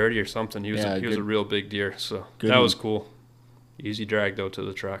 230 or something. He was a real big deer. So that was cool. Easy drag though to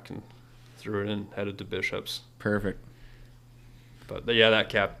the truck, and threw it in, headed to Bishop's. Perfect. But yeah, that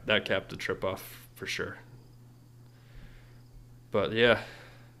capped the trip off for sure. But yeah,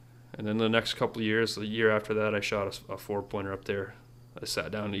 and then the next couple of years, the year after that, I shot a 4-pointer up there. I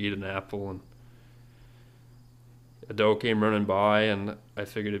sat down to eat an apple, and a doe came running by, and I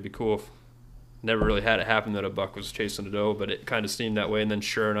figured it'd be cool if, never really had it happen that a buck was chasing a doe, but it kind of seemed that way. And then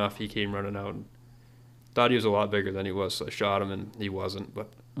sure enough, he came running out, and thought he was a lot bigger than he was, so I shot him, and he wasn't. But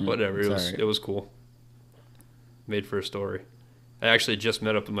whatever, it was cool. Made for a story. I actually just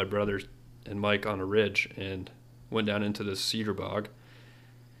met up with my brother and Mike on a ridge and went down into this cedar bog,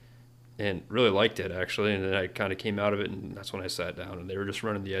 and really liked it actually. And then I kind of came out of it, and that's when I sat down, and they were just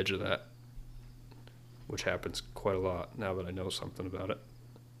running the edge of that, which happens quite a lot now that I know something about it.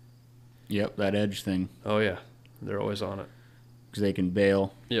 Yep, that edge thing. Oh yeah, they're always on it. Because they can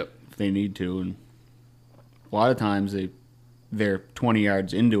bail. Yep. If they need to, and a lot of times they're 20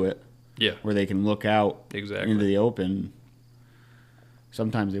 yards into it. Yeah. Where they can look out into the open.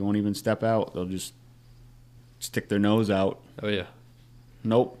 Sometimes they won't even step out. They'll just stick their nose out. Oh yeah.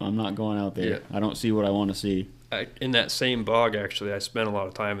 Nope, I'm not going out there. Yeah. I don't see what I want to see. In that same bog, actually, I spent a lot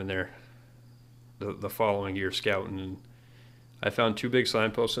of time in there the following year scouting, and I found 2 big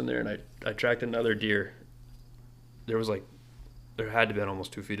signposts in there, and I tracked another deer. There had to have been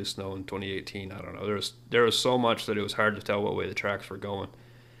almost 2 feet of snow in 2018. I don't know. There was so much that it was hard to tell what way the tracks were going.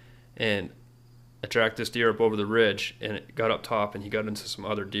 And I tracked this deer up over the ridge, and it got up top, and he got into some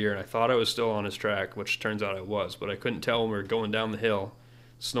other deer, and I thought I was still on his track, which turns out I was, but I couldn't tell when we were going down the hill.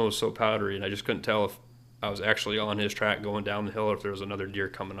 snow was so powdery, and I just couldn't tell if I was actually on his track going down the hill or if there was another deer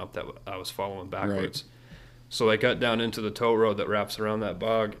coming up that I was following backwards. Right. So I got down into the tow road that wraps around that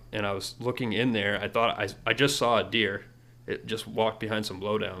bog, and I was looking in there. I thought I just saw a deer. It just walked behind some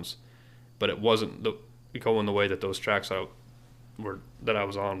blowdowns, but it wasn't going the way that those tracks that I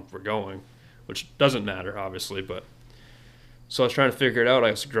was on were going, which doesn't matter, obviously. But so I was trying to figure it out.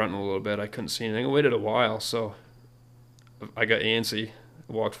 I was grunting a little bit. I couldn't see anything. I waited a while, so I got antsy.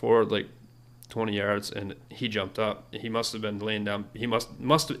 I walked forward like 20 yards, and he jumped up. He must have been laying down. He must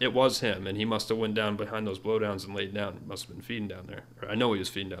it was him, and he must have went down behind those blowdowns and laid down. He must have been feeding down there. Or I know he was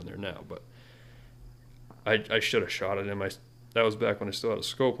feeding down there now, but I should have shot at him. That was back when I still had a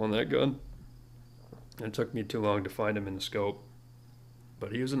scope on that gun. And it took me too long to find him in the scope.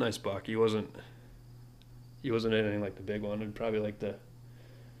 But he was a nice buck. He wasn't anything like the big one. He'd probably like that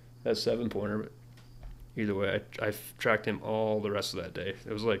 7-pointer. But either way, I tracked him all the rest of that day.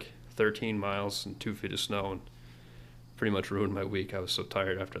 It was like 13 miles and 2 feet of snow, and pretty much ruined my week. I was so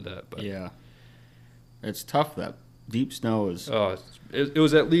tired after that. But yeah, it's tough. That deep snow is. It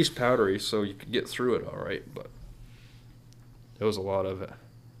was at least powdery, so you could get through it all right. But it was a lot of it.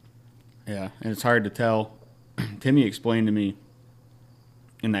 Yeah, and it's hard to tell. Timmy explained to me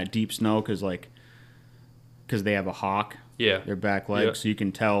in that deep snow because they have a hawk. Yeah. Their back leg, so you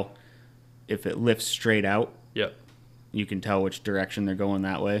can tell if it lifts straight out. Yeah. You can tell which direction they're going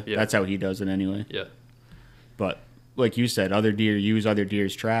that way. Yeah. That's how he does it anyway. Yeah. But like you said, other deer use other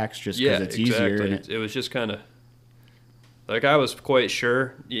deer's tracks just because it's easier. And it was just kind of like I was quite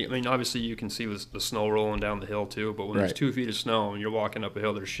sure. I mean, obviously you can see the snow rolling down the hill too, but when there's 2 feet of snow and you're walking up a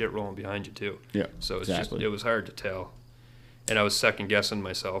hill, there's shit rolling behind you too. Yeah. So it's it was hard to tell, and I was second guessing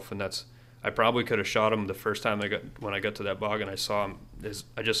myself, and I probably could have shot him the first time when I got to that bog and I saw him.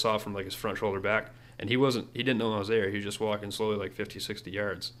 I just saw from like his front shoulder back. And he didn't know I was there. He was just walking slowly like 50, 60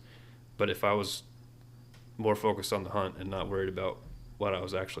 yards. But if I was more focused on the hunt and not worried about what I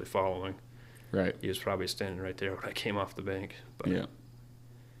was actually following, right, he was probably standing right there when I came off the bank. But yeah.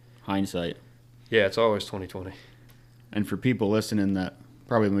 Hindsight. Yeah, it's always 20/20. And for people listening, that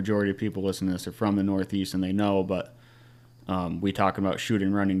probably the majority of people listening to this are from the Northeast and they know, but we talk about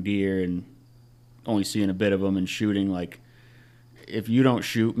shooting running deer and only seeing a bit of them and shooting. Like, if you don't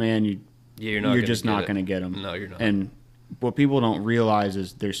shoot, man, you're just not going to get them. No, you're not. And what people don't realize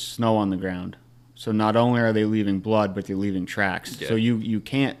is there's snow on the ground. So not only are they leaving blood, but they're leaving tracks. Yeah. So you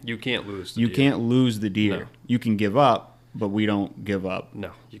can't lose the deer. You can't lose the deer. No. You can give up, but we don't give up.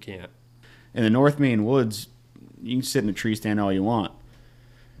 No, you can't. In the North Maine woods, you can sit in a tree stand all you want.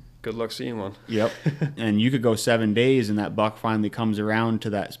 Good luck seeing one. Yep. And you could go 7 days, and that buck finally comes around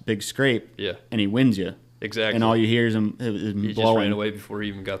to that big scrape. Yeah. And he wins you. Exactly. And all you hear is him he blowing. He just ran away before he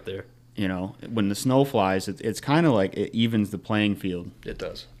even got there. You know, when the snow flies, it's kind of like it evens the playing field. It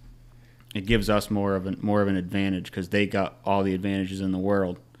does. It gives us more of an advantage because they got all the advantages in the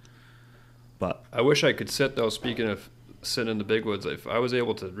world. But I wish I could sit though. Speaking of sitting in the big woods, if I was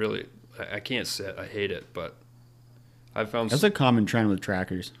able to really, I can't sit. I hate it, but I found that's a common trend with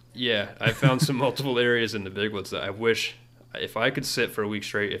trackers. Yeah, I found some multiple areas in the big woods that I wish if I could sit for a week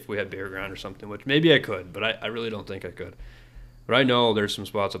straight. If we had bare ground or something, which maybe I could, but I really don't think I could. But I know there's some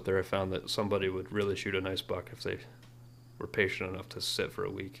spots up there I found that somebody would really shoot a nice buck if they were patient enough to sit for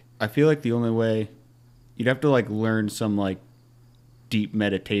a week. I feel like the only way you'd have to like learn some like deep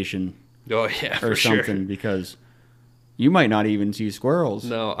meditation. Oh yeah, or something because you might not even see squirrels.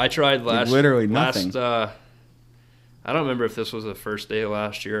 No, I tried literally nothing. I don't remember if this was the first day of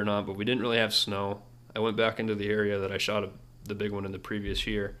last year or not, but we didn't really have snow. I went back into the area that I shot the big one in the previous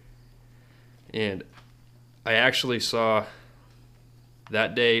year, and I actually saw.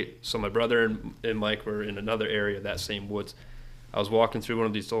 That day, so my brother and Mike were in another area, that same woods. I was walking through one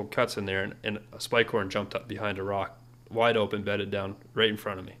of these old cuts in there, and a spike horn jumped up behind a rock, wide open, bedded down right in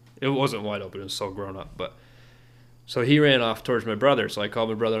front of me. It wasn't wide open, it was so grown up. But so he ran off towards my brother, so I called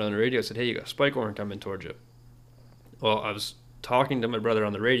my brother on the radio and said, hey, you got a spike horn coming towards you. Well, I was talking to my brother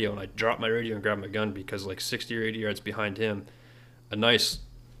on the radio, and I dropped my radio and grabbed my gun because like 60 or 80 yards behind him,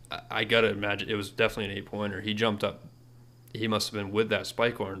 I got to imagine, it was definitely an 8-pointer. He jumped up. He must have been with that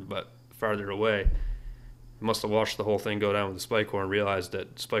spike horn, but farther away. He must have watched the whole thing go down with the spike horn, realized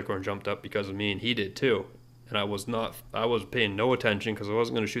that spike horn jumped up because of me, and he did too. And I was paying no attention because I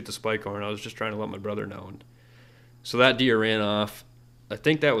wasn't going to shoot the spike horn. I was just trying to let my brother know. And so that deer ran off. I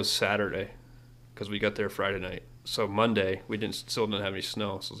think that was Saturday because we got there Friday night. So Monday, we still didn't have any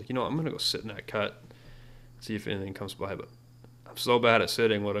snow. So I was like, I'm going to go sit in that cut, see if anything comes by. But I'm so bad at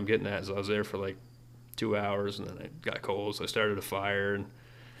sitting. What I'm getting at is I was there for like 2 hours, and then I got cold, so I started a fire and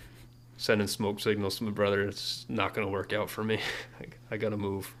sending smoke signals to my brother. It's not going to work out for me. I got to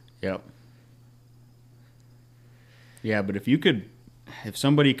move. Yep. Yeah, but if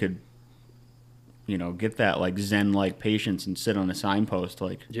somebody could, get that like Zen-like patience and sit on a signpost,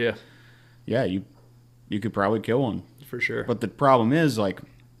 like, yeah, you could probably kill one. For sure. But the problem is, like,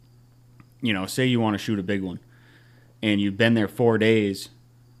 say you want to shoot a big one and you've been there 4 days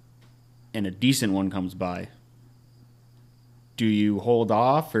and a decent one comes by. Do you hold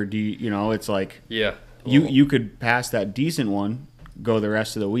off or do you, it's like, yeah, you could pass that decent one, go the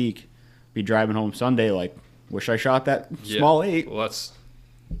rest of the week, be driving home Sunday, like, wish I shot that small 8. Well,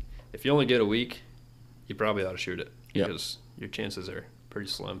 if you only get a week, you probably ought to shoot it Yep. because your chances are pretty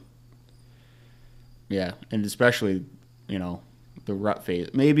slim. Yeah, and especially, the rut phase.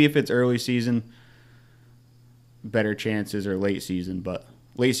 Maybe if it's early season, better chances, or late season, but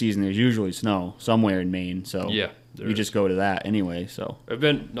late season there's usually snow somewhere in Maine, so Yeah, you just go to that anyway. So I've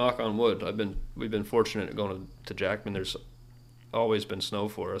been, knock on wood, we've been fortunate going to Jackman. There's always been snow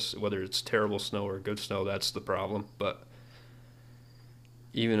for us, whether it's terrible snow or good snow. That's the problem. But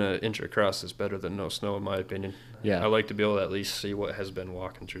even an inch across is better than no snow, in my opinion. Yeah, I like to be able to at least see what has been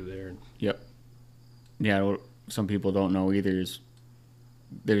walking through there. Yep. Yeah, what some people don't know either is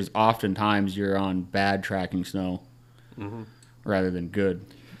there's oftentimes you're on bad tracking snow rather than good.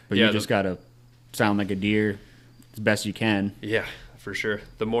 But Yeah, you just got to sound like a deer as best you can. Yeah, for sure.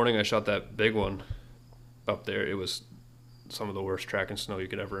 The morning I shot that big one up there, it was some of the worst tracking snow you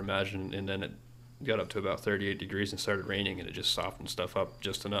could ever imagine. And then it got up to about 38 degrees and started raining, and it just softened stuff up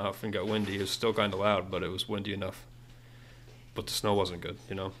just enough and got windy. It was still kind of loud, but it was windy enough. But the snow wasn't good,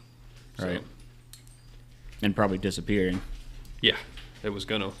 So, Right. And probably disappearing. yeah, it was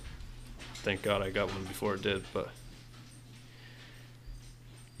going to. Thank God I got one before it did. But,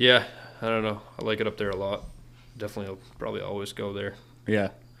 yeah, I don't know. I like it up there a lot. Definitely, I'll probably always go there. Yeah.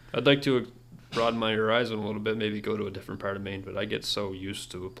 I'd like to broaden my horizon a little bit, maybe go to a different part of Maine, but I get so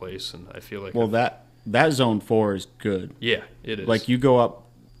used to a place, and I feel like... Well, that zone 4 is good. Yeah, it is. Like, you go up,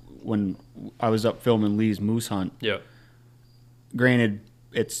 when I was up filming Lee's moose hunt, Yeah. granted,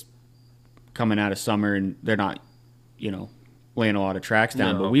 it's coming out of summer and they're not, laying a lot of tracks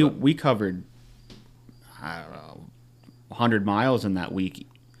down, No, but we covered, I don't know, 100 miles in that week,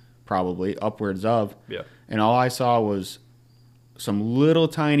 probably, upwards of. Yeah. And all I saw was some little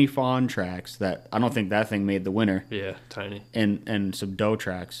tiny fawn tracks that I don't think that thing made the winter, Yeah, tiny. and some doe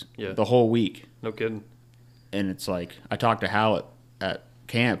tracks Yeah. the whole week. No kidding. And it's like, I talked to Hal at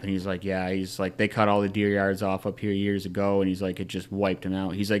camp, and he's like, they cut all the deer yards off up here years ago, and he's like, it just wiped him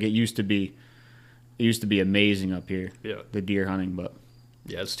out. He's like, it used to be amazing up here, Yeah. the deer hunting, but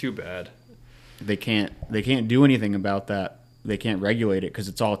Yeah, it's too bad. they can't do anything about that. They can't regulate it because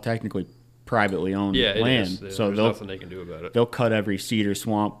it's all technically privately owned Yeah, it land. is. So There's nothing they can do about it. they'll cut every cedar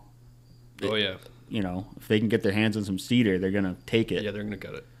swamp. Oh, yeah. If they can get their hands on some cedar, they're gonna take it. Yeah, they're going to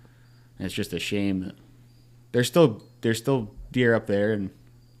cut it. And it's just a shame that there's still deer up there, and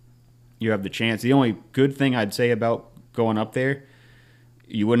you have the chance. The only good thing I'd say about going up there,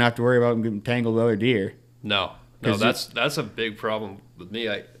 you wouldn't have to worry about getting tangled with other deer. No, 'Cause that's a big problem with me.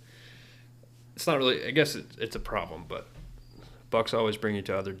 It's not really, I guess it's a problem, but bucks always bring you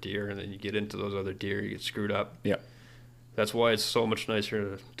to other deer, and then you get into those other deer, you get screwed up. Yeah. That's why it's so much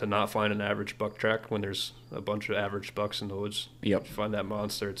nicer to not find an average buck track when there's a bunch of average bucks in the woods. Yep. If you find that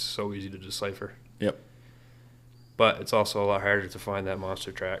monster, it's so easy to decipher. Yep. But it's also a lot harder to find that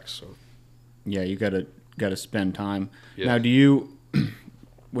monster track. So Yeah, you gotta spend time. Yeah. Now, do you,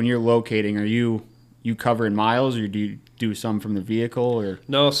 when you're locating, are you covering miles, or do you do some from the vehicle, or?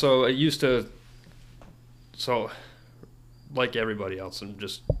 no, so I used to. So, like everybody else, I'm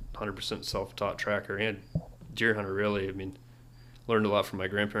just 100% self-taught tracker and deer hunter. Really, I mean, learned a lot from my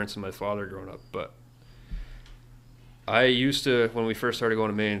grandparents and my father growing up. But I used to, when we first started going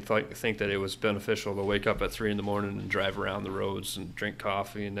to Maine, think that it was beneficial to wake up at 3 a.m. and drive around the roads and drink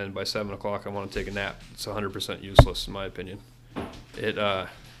coffee, and then by 7 o'clock I want to take a nap. It's 100% useless in my opinion. I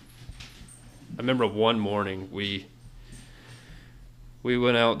remember one morning we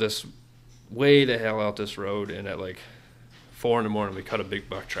went out this way the hell out this road, and at like 4 a.m. we cut a big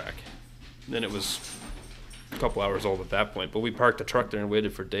buck track. And then it was a couple hours old at that point, but we parked the truck there and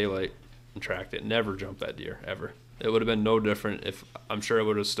waited for daylight and tracked it. Never jumped that deer ever. It would have been no different if, I'm sure it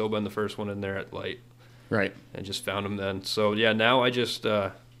would have still been the first one in there at light. Right. And just found him then. So yeah, now I just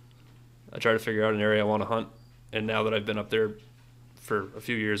I try to figure out an area I want to hunt, and now that I've been up there for a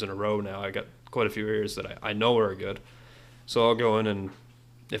few years in a row now, I got quite a few areas that I know are good. So I'll go in, and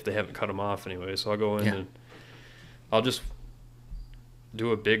if they haven't cut them off anyway, so I'll go in and I'll just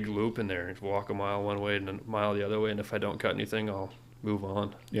do a big loop in there and walk a mile one way and a mile the other way, and if I don't cut anything, I'll move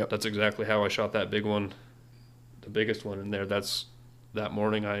on. Yep. That's exactly how I shot that big one, the biggest one in there. That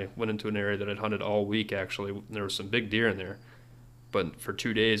morning I went into an area that I'd hunted all week, actually. There was some big deer in there. But for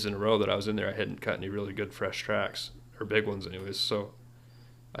 2 days in a row that I was in there, I hadn't cut any really good fresh tracks, or big ones anyways. So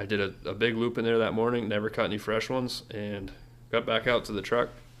I did a big loop in there that morning, never cut any fresh ones, and got back out to the truck.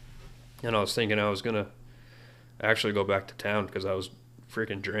 And I was thinking I was going to actually go back to town because I was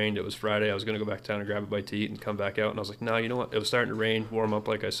freaking drained. It was Friday. I was going to go back to town and grab a bite to eat and come back out. And I was like, no, you know what? It was starting to rain, warm up,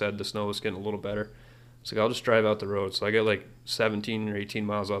 like I said. The snow was getting a little better. So I'll just drive out the road. So I get like 17 or 18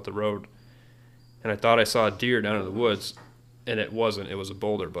 miles out the road. And I thought I saw a deer down in the woods, and it wasn't. It was a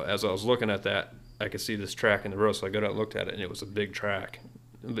boulder. But as I was looking at that, I could see this track in the road. So I got out and looked at it, and it was a big track.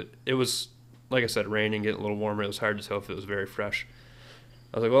 But it was, like I said, raining, getting a little warmer. It was hard to tell if it was very fresh.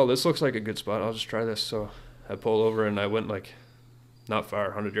 I was like, well, this looks like a good spot. I'll just try this. So I pulled over, and I went like not far,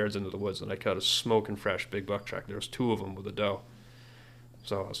 100 yards into the woods, and I caught a smoking fresh big buck track. There was 2 of them with a doe.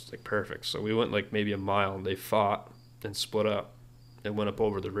 So I was like, perfect. So we went like maybe a mile, and they fought and split up and went up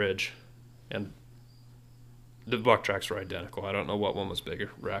over the ridge. And the buck tracks were identical. I don't know what one was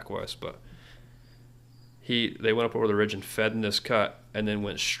bigger, rack-wise, but they went up over the ridge and fed in this cut and then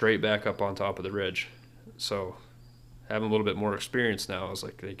went straight back up on top of the ridge. So having a little bit more experience now, I was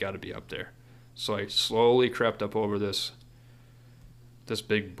like, they got to be up there. So I slowly crept up over this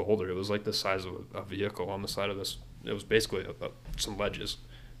big boulder. It was like the size of a vehicle on the side of this. It was basically some ledges.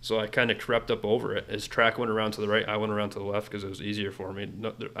 So I kind of crept up over it. His track went around to the right. I went around to the left because it was easier for me.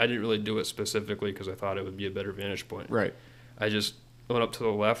 No, I didn't really do it specifically because I thought it would be a better vantage point. Right. I just went up to the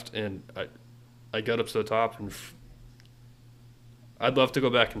left, and I got up to the top, and I'd love to go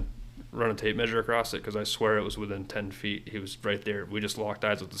back and run a tape measure across it because I swear it was within 10 feet. He was right there. We just locked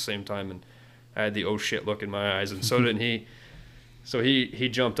eyes at the same time, and I had the oh shit look in my eyes, and so did he. So he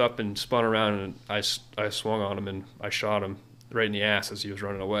jumped up and spun around, and I swung on him, and I shot him right in the ass as he was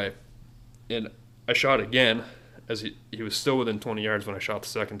running away. And I shot again as he was still within 20 yards when I shot the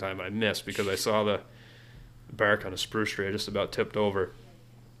second time, but I missed because I saw the bark on a spruce tree. I just about tipped over.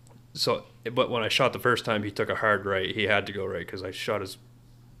 So, but when I shot the first time, he took a hard right. He had to go right because I shot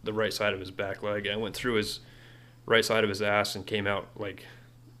the right side of his back leg. I went through his right side of his ass and came out like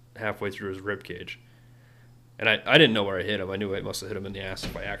halfway through his rib cage. And I didn't know where I hit him. I knew I must have hit him in the ass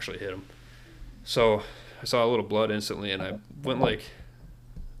if I actually hit him. So I saw a little blood instantly, and I went like,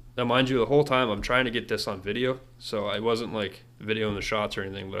 now mind you, the whole time I'm trying to get this on video. So I wasn't like videoing the shots or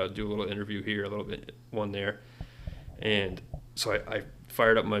anything, but I'd do a little interview here, a little bit, one there. And so I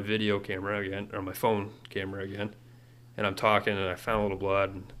fired up my video camera again, or my phone camera again, and I'm talking, and I found a little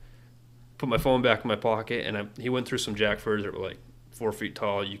blood, and put my phone back in my pocket, and he went through some jack firs that were like 4 feet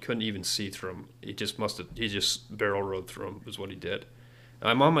tall. You couldn't even see through them. He just barrel rode through them is what he did. And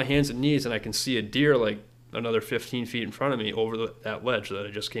I'm on my hands and knees, and I can see a deer like another 15 feet in front of me over that ledge that I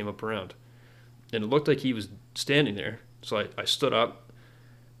just came up around. And it looked like he was standing there. So I stood up,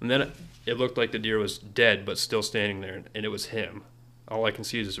 and then it looked like the deer was dead but still standing there, and it was him. All I can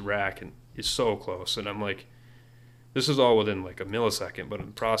see is his rack, and he's so close. And I'm like, this is all within like a millisecond, but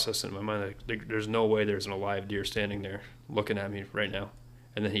I'm processing in my mind, like, there's no way there's an alive deer standing there looking at me right now.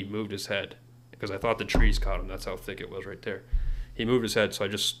 And then he moved his head because I thought the trees caught him. That's how thick it was right there. He moved his head, so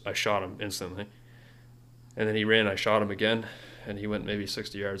I shot him instantly. And then he ran, I shot him again, and he went maybe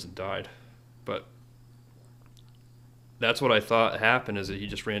 60 yards and died. But that's what I thought happened, is that he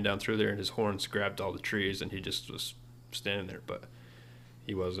just ran down through there and his horns grabbed all the trees and he just was standing there. But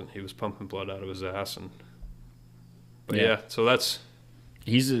he wasn't. He was pumping blood out of his ass. But yeah, so that's...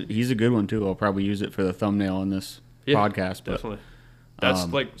 He's a good one, too. I'll probably use it for the thumbnail in this podcast. But, definitely. That's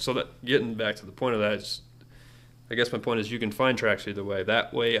so that getting back to the point of that is, I guess my point is you can find tracks either way.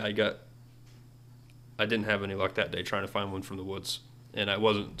 That way I didn't have any luck that day trying to find one from the woods, and I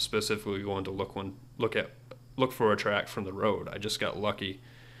wasn't specifically going to look for a track from the road. I just got lucky,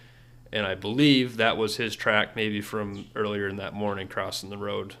 and I believe that was his track maybe from earlier in that morning crossing the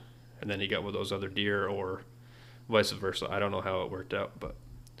road, and then he got with those other deer or vice versa. I don't know how it worked out, but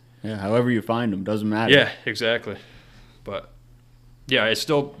yeah, however you find them doesn't matter. Yeah, exactly. But yeah, I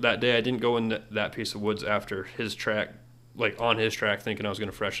still that day I didn't go in that piece of woods after his track, like on his track, thinking I was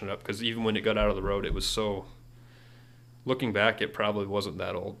going to freshen it up, because even when it got out of the road, it was so. Looking back, it probably wasn't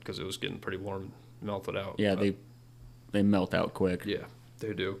that old because it was getting pretty warm and melted out. Yeah, they melt out quick. Yeah,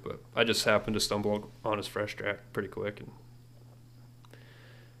 they do. But I just happened to stumble on his fresh track pretty quick, and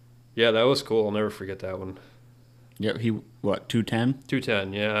yeah, that was cool. I'll never forget that one. Yeah, he 210?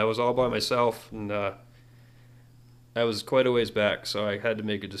 210. Yeah, I was all by myself, and I was quite a ways back, so I had to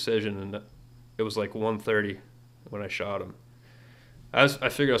make a decision, and it was like 1:30 when I shot him. I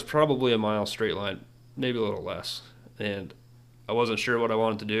figured I was probably a mile straight line, maybe a little less, and I wasn't sure what I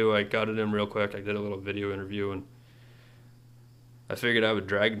wanted to do. I got it in real quick. I did a little video interview, and I figured I would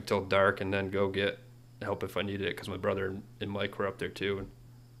drag until dark and then go get help if I needed it, because my brother and Mike were up there too, and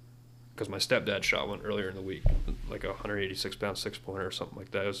because my stepdad shot one earlier in the week, like a 186-pound 6-pointer or something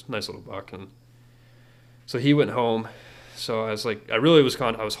like that. It was a nice little buck, and so he went home. So I was like, I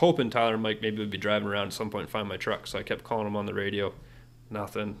was hoping Tyler and Mike maybe would be driving around at some point and find my truck. So I kept calling them on the radio,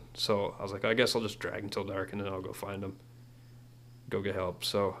 nothing. So I was like, I guess I'll just drag until dark and then I'll go find them, go get help.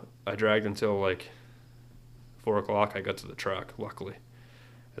 So I dragged until like 4 o'clock. I got to the truck, luckily.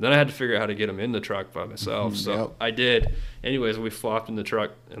 And then I had to figure out how to get him in the truck by myself. So Yep. I did. Anyways, we flopped in the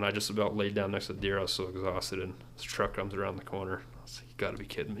truck, and I just about laid down next to the deer. I was so exhausted, and this truck comes around the corner. I was like, you got to be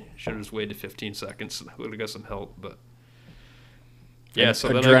kidding me. Should have just waited 15 seconds, and I would have got some help. But yeah, so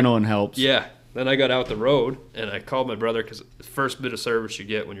adrenaline helps. Yeah. Then I got out the road, and I called my brother, because the first bit of service you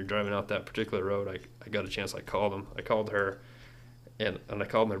get when you're driving out that particular road, I got a chance. I called him. I called her, and I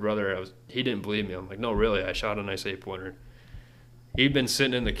called my brother. He didn't believe me. I'm like, no, really, I shot a nice 8-pointer. He'd been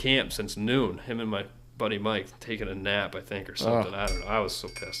sitting in the camp since noon, him and my buddy Mike, taking a nap, I think, or something. I don't know. I was so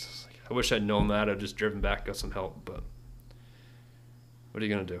pissed. I was like, I wish I'd known that. I'd just driven back, got some help. But what are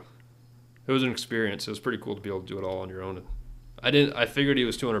you going to do? It was an experience. It was pretty cool to be able to do it all on your own. I figured he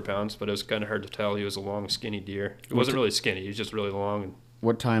was 200 pounds, but it was kind of hard to tell. He was a long, skinny deer. He wasn't really skinny. He was just really long. And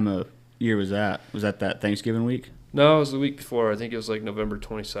What time of year was that? Was that Thanksgiving week? no, it was the week before. I think it was like November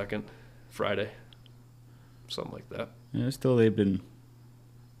 22nd, Friday, something like that. Yeah, still they've been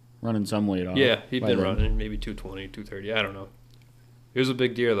running some weight off. Yeah, he'd by been then. running maybe 220, 230. I don't know. He was a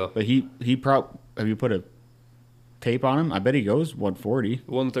big deer, though. But have you put a tape on him? I bet he goes 140.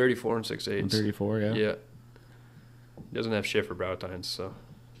 134 and 6/8. 134, yeah. Yeah. He doesn't have shit for brow tines, so.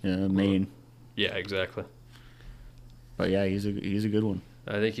 Yeah, Maine. Yeah, exactly. But yeah, he's a good one.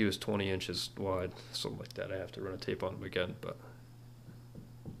 I think he was 20 inches wide, something like that. I have to run a tape on him again, but.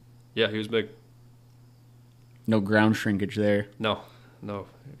 Yeah, he was big. No ground shrinkage there. No,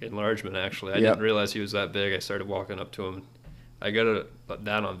 enlargement, actually. I Yep. didn't realize he was that big. I started walking up to him. I got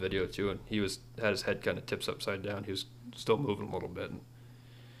that on video, too, and he had his head kind of tips upside down. He was still moving a little bit, and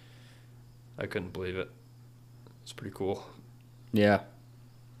I couldn't believe it. It's pretty cool. Yeah.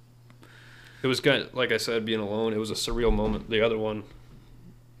 It was kind of, like I said, being alone, it was a surreal moment. The other one,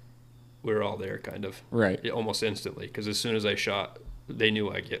 we were all there, kind of. Right. Almost instantly, because as soon as I shot, they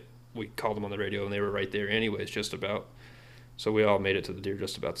knew we called them on the radio, and they were right there anyways, just about. So we all made it to the deer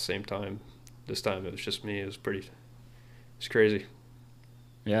just about the same time. This time it was just me. It's crazy.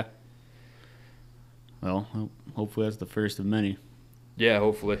 Yeah. Well, hopefully that's the first of many. Yeah,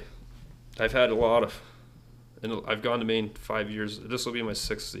 hopefully. I've had a lot of, and I've gone to Maine 5 years. This will be my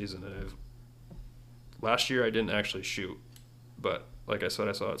 6th season, and last year I didn't actually shoot, but like I said,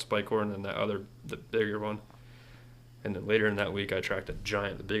 I saw it Spikehorn and the bigger one. And then later in that week, I tracked a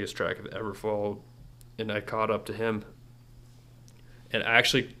giant, the biggest track I've ever followed, and I caught up to him. And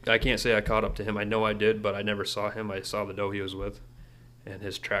actually, I can't say I caught up to him. I know I did, but I never saw him. I saw the doe he was with, and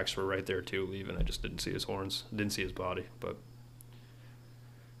his tracks were right there too, leaving. I just didn't see his horns, didn't see his body. But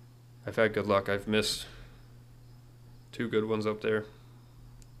I've had good luck. I've missed 2 good ones up there.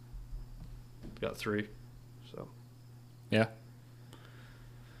 Got 3, so. Yeah.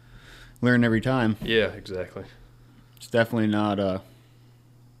 Learn every time. Yeah, exactly. It's definitely not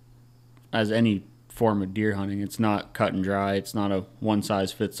as any form of deer hunting. It's not cut and dry. It's not a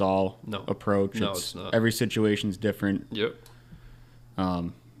one-size-fits-all approach. No, it's not. Every situation's different. Yep.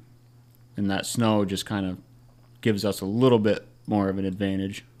 And that snow just kind of gives us a little bit more of an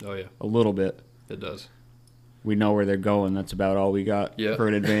advantage. Oh, yeah. A little bit. It does. We know where they're going. That's about all we got for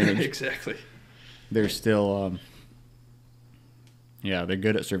an advantage. Exactly. They're still, they're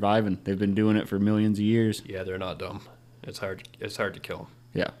good at surviving. They've been doing it for millions of years. Yeah, they're not dumb. It's hard to kill them.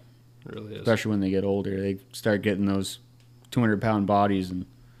 Yeah. It really is. Especially when they get older. They start getting those 200-pound bodies, and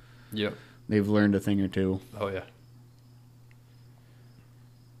they've learned a thing or two. Oh, yeah.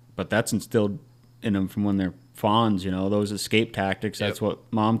 But that's instilled in them from when they're fawns, those escape tactics. That's what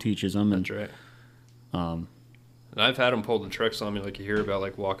Mom teaches them. That's right. And I've had them pulling tricks on me, like you hear about,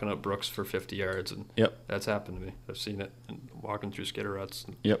 like walking up brooks for 50 yards, and that's happened to me. I've seen it, and walking through skidder ruts.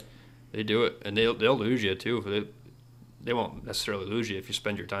 They do it, and they'll lose you too. They won't necessarily lose you if you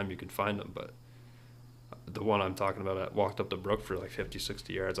spend your time. You can find them, but the one I'm talking about, I walked up the brook for like 50,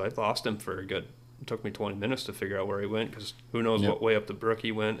 60 yards. I lost him for a good. It took me 20 minutes to figure out where he went, because who knows what way up the brook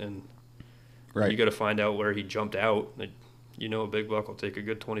he went, and you got to find out where he jumped out. A big buck will take a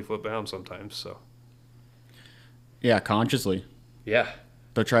good 20-foot bound sometimes. So. Yeah, consciously. Yeah.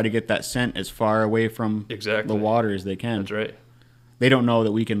 They'll try to get that scent as far away from the water as they can. That's right. They don't know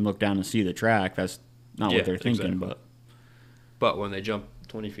that we can look down and see the track. That's not what they're thinking, but But when they jump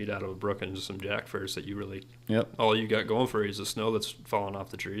 20 feet out of a brook into some jackfirs that you really, Yep. all you got going for you is the snow that's falling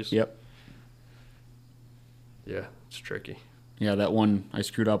off the trees. Yep. Yeah, it's tricky. Yeah, that one I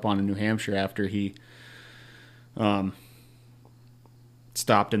screwed up on in New Hampshire after he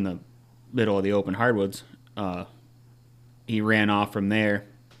stopped in the middle of the open hardwoods. He ran off from there,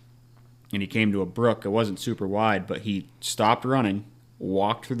 and he came to a brook. It wasn't super wide, but he stopped running,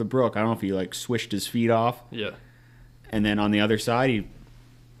 walked through the brook. I don't know if he like swished his feet off. Yeah. And then on the other side, he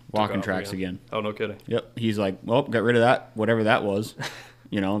walking off tracks again. Oh, no kidding. Yep. He's like, well, got rid of that, whatever that was.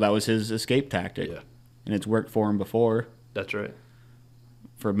 That was his escape tactic. Yeah. And it's worked for him before. That's right.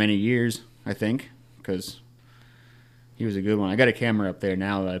 For many years, I think, because he was a good one. I got a camera up there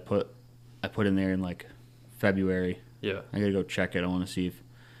now that I put in there in like February. Yeah. I gotta go check it. I want to see if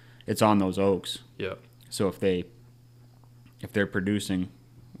it's on those oaks. Yeah. So if they're producing,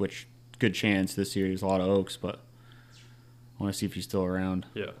 which good chance this year there's a lot of oaks, but I want to see if he's still around.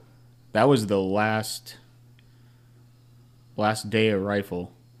 Yeah. That was the last day of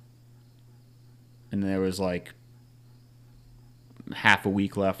rifle, and there was like half a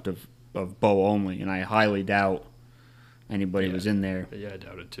week left of bow only, and I highly doubt anybody was in there. Yeah, I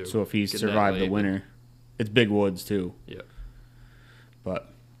doubt it too. So if he's Getting survived that the late, winter, it's big woods too. Yeah.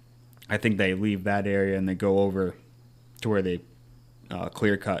 But I think they leave that area and they go over to where they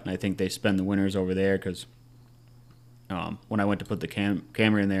clear cut, and I think they spend the winters over there because when I went to put the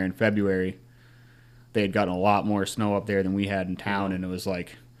camera in there in February, they had gotten a lot more snow up there than we had in town, and it was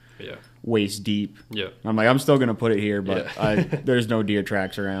like waist deep. Yeah. I'm like, I'm still going to put it here, but Yeah. there's no deer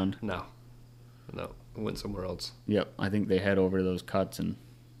tracks around. No, I went somewhere else. Yep, I think they head over to those cuts, and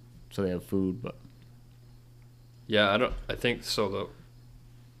so they have food. But yeah, I think so. Though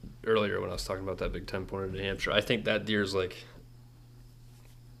earlier when I was talking about that big 10-pointer in New Hampshire, I think that deer's like,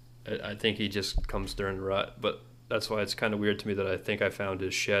 I think he just comes during the rut, but that's why it's kind of weird to me that I think I found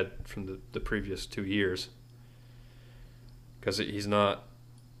his shed from the previous 2 years, because he's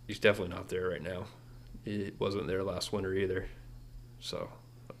definitely not there right now. He wasn't there last winter either, so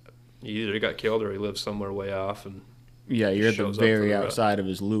he either got killed or he lives somewhere way off. And yeah, you're at the shows up very for the outside of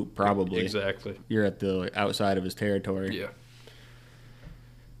his loop, probably. Exactly. You're at the outside of his territory. Yeah.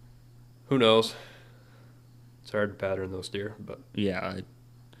 Who knows? It's hard to pattern those deer, but Yeah, I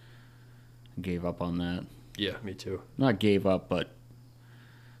gave up on that. yeah, me too. Not gave up, but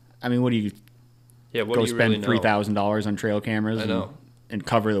I mean, what do you Yeah, what go do you spend really know? $3,000 on trail cameras? I know. And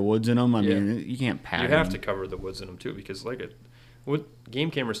cover the woods in them. I Yeah. mean, you can't pattern. You have to cover the woods in them too, because what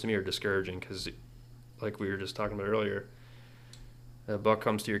game cameras to me are discouraging, because like we were just talking about earlier, a buck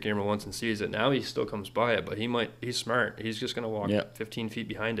comes to your camera once and sees it. Now he still comes by it, but he's smart. He's just going to walk 15 feet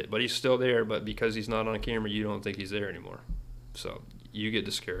behind it, but he's still there. But because he's not on camera, you don't think he's there anymore. So you get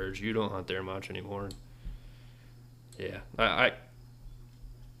discouraged. You don't hunt there much anymore. Yeah,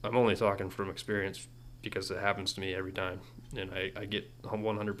 I'm only talking from experience because it happens to me every time, and I get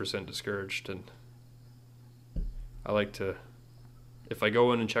 100% discouraged. And I like to, if I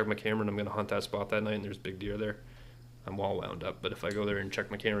go in and check my camera and I'm going to hunt that spot that night and there's big deer there, I'm all wound up. But if I go there and check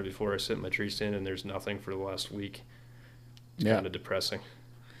my camera before I sit in my tree stand and there's nothing for the last week, it's kind of depressing.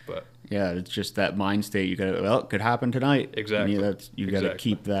 But yeah, it's just that mind state. You got to, well, it could happen tonight. Exactly. You got to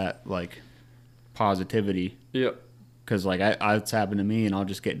keep that like positivity. Yeah. Because like it's happened to me, and I'll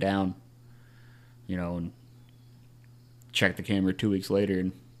just get down, and check the camera 2 weeks later,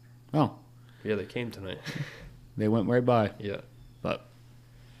 and yeah, they came tonight. They went right by. Yeah. But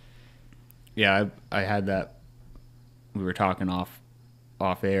yeah, I had that. We were talking off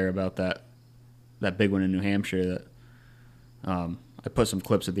air about that big one in New Hampshire that I put some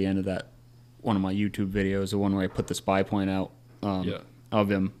clips at the end of that one of my YouTube videos, the one where I put the spy point out of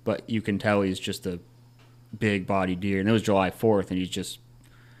him, but you can tell he's just a big body deer, and it was July 4th, and he's just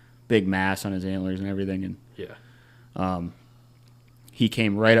big mass on his antlers and everything, and he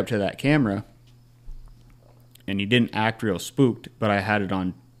came right up to that camera, and he didn't act real spooked, but I had it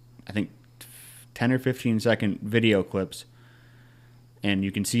on, I think, 10 or 15 second video clips, and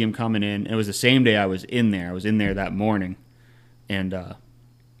you can see him coming in. It was the same day I was in there. I was in there that morning, and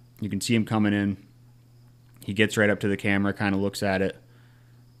you can see him coming in. He gets right up to the camera, kind of looks at it,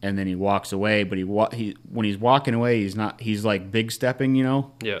 and then he walks away. But when he's walking away, he's like big stepping,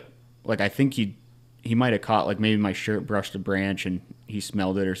 Yeah. Like I think he might have caught, like, maybe my shirt brushed a branch and he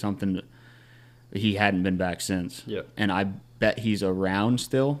smelled it or something. He hadn't been back since. Yeah. And I bet he's around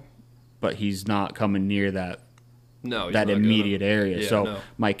still, but he's not coming near that immediate area. Yeah, so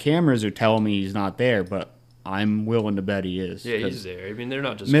my cameras are telling me he's not there, but I'm willing to bet he is. Yeah, he's there. I mean, they're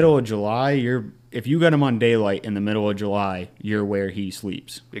not just middle of July. If you got him on daylight in the middle of July, you're where he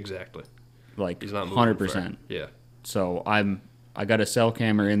sleeps. Exactly. Like he's not 100%. Yeah. So I'm I got a cell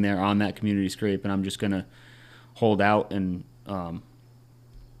camera in there on that community scrape, and I'm just gonna hold out. And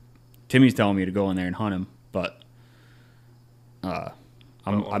Timmy's telling me to go in there and hunt him, but I'm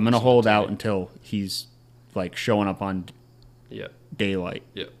gonna hold out until he's like showing up on daylight.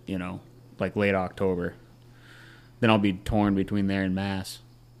 Yeah. You know, like late October. Then I'll be torn between there and Mass,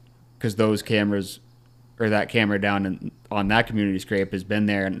 because those cameras, or that camera down on that community scrape has been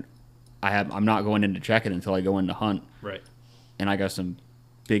there, and I'm not going in to check it until I go in to hunt. Right. And I got some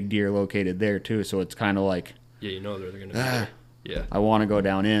big deer located there too, so it's kind of like, yeah, you know they're going to be there. Yeah. I want to go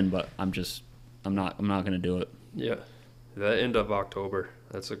down in, but I'm not going to do it. Yeah. That end of October,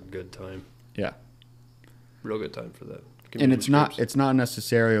 that's a good time. Yeah. Real good time for that. And it's not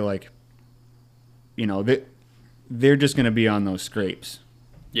necessarily like, you know, they're just going to be on those scrapes.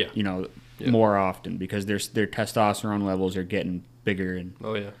 Yeah. You know, more often, because their testosterone levels are getting bigger. And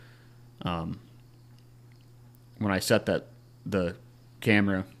oh yeah. When I set the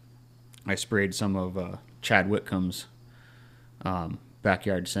camera, I sprayed some of Chad Whitcomb's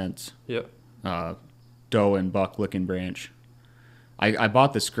backyard scents. Yeah. Doe and buck licking branch. I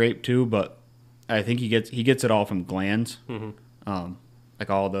bought the scrape too, but I think he gets it all from glands. Mm-hmm. Like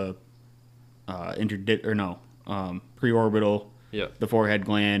all the preorbital. Yeah. The forehead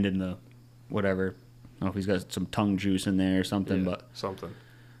gland and the whatever. I don't know if he's got some tongue juice in there or something, but something.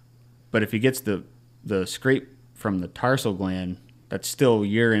 But if he gets the scrape from the tarsal gland, that's still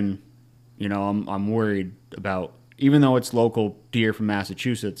urine. You know, I'm worried about, even though it's local deer from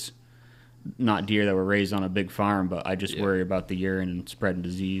Massachusetts, not deer that were raised on a big farm, but I just worry about the urine and spreading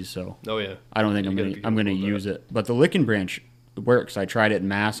disease. So oh yeah, I don't think I'm gonna use it. But the licking branch works. I tried it in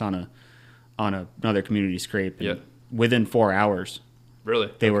Mass on another community scrape. And within 4 hours,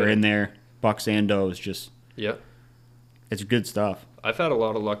 really, they were in there. Bucks and does, just it's good stuff. I've had a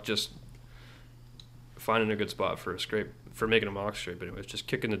lot of luck just finding a good spot for a scrape, for making a mock scrape. Anyways, just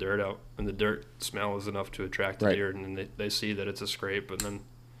kicking the dirt out, and the dirt smell is enough to attract the deer, and then they see that it's a scrape, and then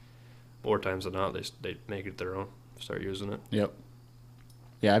more times than not, they make it their own, start using it. Yep.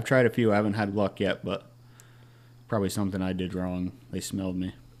 Yeah, I've tried a few. I haven't had luck yet, but probably something I did wrong. They smelled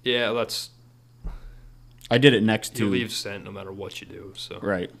me. Yeah, that's. I did it next to. You leave scent no matter what you do. So.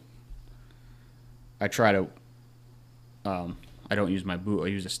 Right. I try to. I don't use my boot. I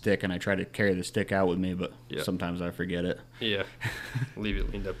use a stick, and I try to carry the stick out with me, but sometimes I forget it. Yeah. Leave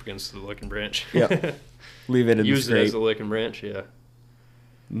it leaned up against the licking branch. Yeah. Leave it in the scrape. Use it as a licking branch, yeah.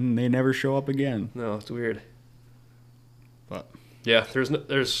 They never show up again. No, it's weird. But yeah,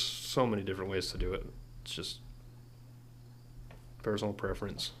 there's so many different ways to do it. It's just personal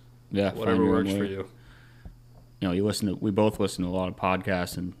preference. Yeah, whatever works for you. You know, we both listen to a lot of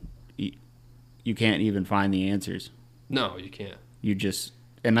podcasts, and you can't even find the answers. No, you can't.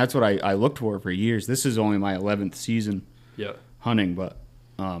 And that's what I looked for years. This is only my 11th season hunting, but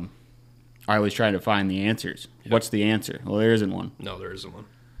I always try to find the answers. Yep. What's the answer? Well, there isn't one. No, there isn't one.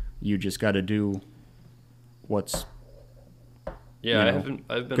 You just got to do what's I've been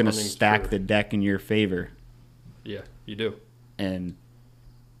going to stack the deck in your favor. Yeah, you do. And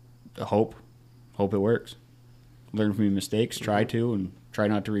hope it works. Learn from your mistakes, try to, and try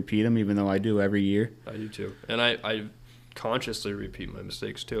not to repeat them, even though I do every year. I do too. And I consciously repeat my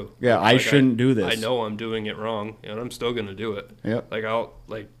mistakes too. Yeah, I shouldn't do this. I know I'm doing it wrong, and I'm still going to do it. Yep.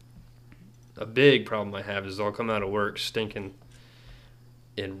 A big problem I have is I'll come out of work stinking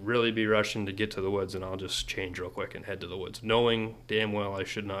and really be rushing to get to the woods, and I'll just change real quick and head to the woods, knowing damn well I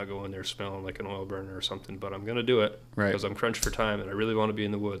should not go in there smelling like an oil burner or something, but I'm going to do it because I'm crunched for time, and I really want to be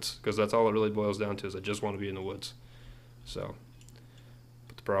in the woods, because that's all it really boils down to, is I just want to be in the woods. So,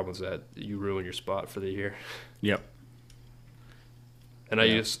 but the problem is that you ruin your spot for the year. Yep. And I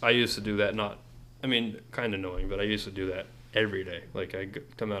used to do that, kind of knowing, but I used to do that every day. Like, I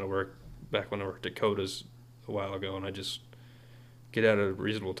come out of work back when I worked at Coda's a while ago, and I just get out at a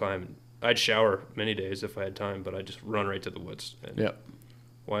reasonable time. I'd shower many days if I had time, but I'd just run right to the woods. And yep.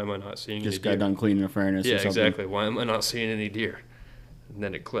 Why am I not seeing any deer? Just got done cleaning the furnace or something. Yeah, exactly. Why am I not seeing any deer? And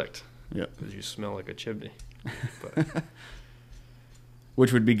then it clicked. Yep. Because you smell like a chimney. But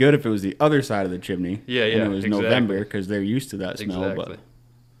which would be good if it was the other side of the chimney. Yeah, and it was November, because they're used to that smell. Exactly.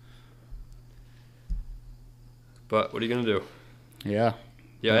 But what are you going to do? Yeah.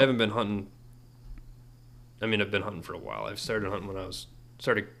 Yeah, I haven't been hunting. I've been hunting for a while. I've started hunting when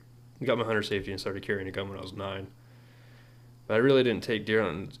got my hunter safety and started carrying a gun when I was 9. But I really didn't take deer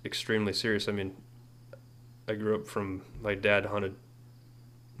hunting extremely serious. I grew up from, my dad hunted.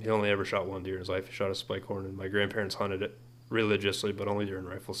 He only ever shot one deer in his life. He shot a spike horn, and my grandparents hunted it religiously, but only during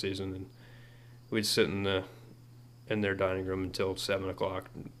rifle season. And we'd sit in their dining room until 7 o'clock.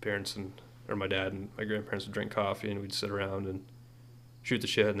 And my dad and my grandparents would drink coffee, and we'd sit around and shoot the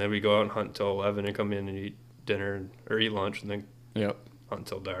shit, and then we go out and hunt until 11 and come in and eat dinner or eat lunch and then Yep. hunt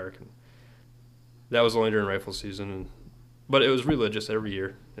until dark. And that was only during rifle season, but it was religious every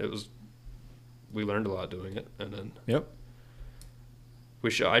year. We learned a lot doing it, and then Yep.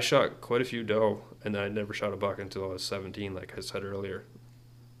 I shot quite a few doe, and I never shot a buck until I was 17, like I said earlier.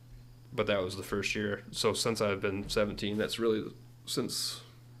 But that was the first year. So since I've been 17, that's really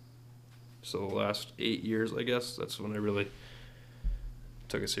the last 8 years, I guess. That's when I really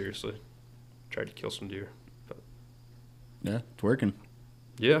took it seriously. Tried to kill some deer. But Yeah, it's working.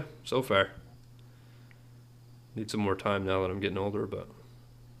 yeah, so far. Need some more time now that I'm getting older, but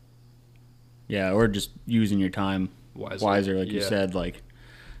Yeah, or just using your time wiser, like you said, like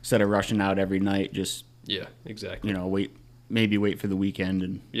instead of rushing out every night, just yeah, exactly. wait for the weekend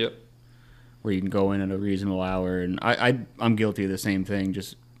and Yep. where you can go in at a reasonable hour. And I'm guilty of the same thing.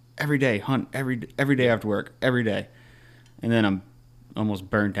 Just every day hunt every day after work, every day, and then I'm almost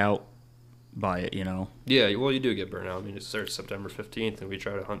burnt out by it. Yeah, well, you do get burnt out. I mean, it starts September 15th, and we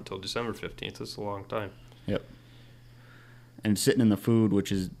try to hunt until December 15th. That's a long time. Yep. And sitting in the food,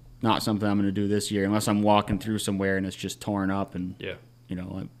 which is not something I'm going to do this year, unless I'm walking through somewhere and it's just torn up, and Yeah.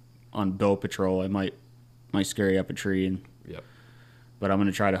 I'm on bill patrol, I might scurry up a tree, and Yep. but I'm going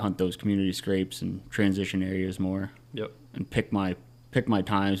to try to hunt those community scrapes and transition areas more. Yep. And pick my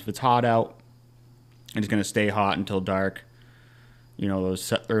times. If it's hot out, it's going to stay hot until dark.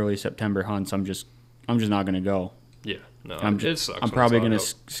 Those early September hunts, I'm just not going to go. Yeah. No, it sucks. I'm probably going to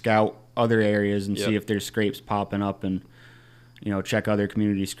scout other areas and Yep. see if there's scrapes popping up, and check other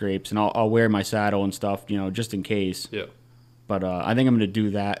community scrapes, and I'll wear my saddle and stuff, just in case. Yeah. But I think I'm going to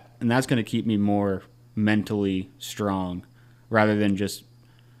do that, and that's going to keep me more mentally strong, rather than just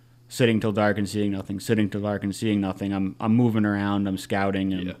sitting till dark and seeing nothing. Sitting till dark and seeing nothing. I'm moving around. I'm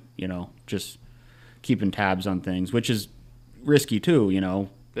scouting, and just keeping tabs on things, which is risky too.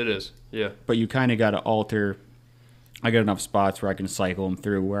 It is. Yeah. But you kind of got to alter. I got enough spots where I can cycle them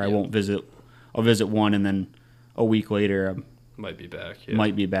through, where I won't visit. I'll visit one, and then a week later, Might be back. Yeah.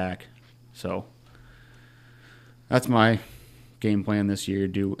 might be back. So that's my game plan this year.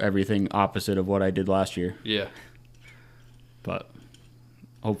 Do everything opposite of what I did last year. Yeah. But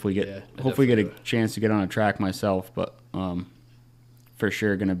hopefully get I hopefully get a definitely chance to get on a track myself. But for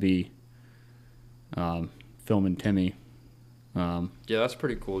sure gonna be filming Timmy. Yeah, that's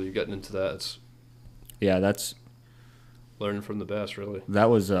pretty cool. You're getting into that. It's That's learning from the best, really. that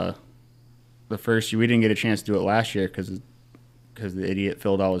was the first year. We didn't get a chance to do it last year because the idiot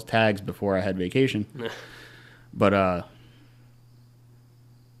filled all his tags before I had vacation. But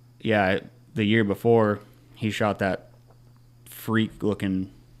the year before he shot that freak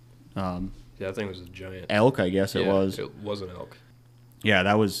looking Yeah, that thing was a giant. elk, I guess it was. It was an elk. Yeah,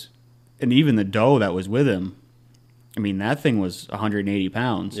 that was, and even the doe that was with him. I mean, that thing was 180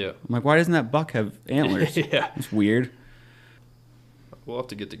 pounds. Yeah. I'm like, why doesn't that buck have antlers? Yeah. It's weird. We'll have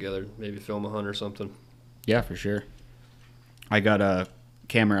to get together, maybe film a hunt or something. Yeah, for sure. I got a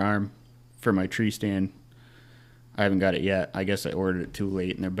camera arm for my tree stand. I haven't got it yet. I guess I ordered it too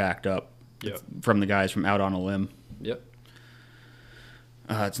late, and they're backed up. Yep. From the guys from Out on a Limb. Yep.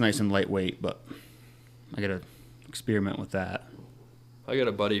 It's nice and lightweight, but I got to experiment with that. I got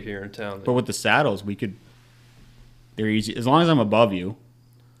a buddy here in town. But with the saddles, they're easy. As long as I'm above you,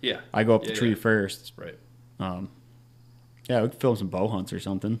 Yeah. I go up the tree first. Right. Yeah, we could film some bow hunts or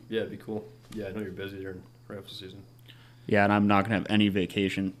something. Yeah, it'd be cool. Yeah, I know you're busy during rifle season. Yeah, and I'm not gonna have any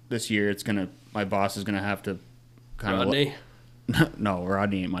vacation this year. My boss is gonna have to kind of. Rodney? No,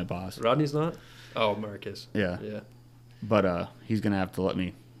 Rodney ain't my boss. Rodney's not? Oh, Marcus. Yeah. Yeah. But he's gonna have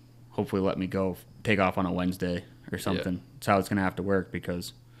to hopefully let me go take off on a Wednesday or something. That's how it's gonna have to work,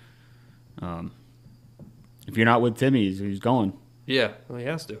 because if you're not with Timmy, he's going. Yeah, well, he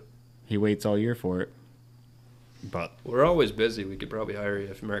has to. He waits all year for it. But We're always busy. We could probably hire you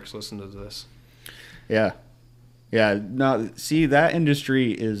if Mark's listened to this. yeah. No, see, that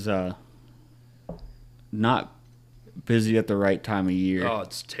industry is not busy at the right time of year. Oh,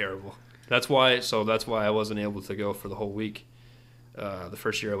 it's terrible. That's why I wasn't able to go for the whole week the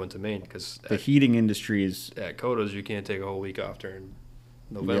first year I went to Maine, because The heating industry is at Coda's you can't take a whole week off during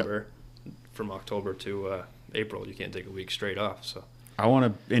November. From October to April, you can't take a week straight off. So I want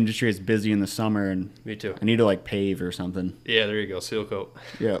an industry that's busy in the summer, and me too. I need to pave or something. Yeah, there you go, seal coat.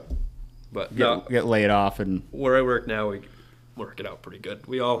 Yeah. But Get laid off, and where I work now, we work it out pretty good.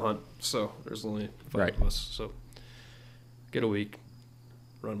 We all hunt, so there's only 5 Right. of us. So get a week,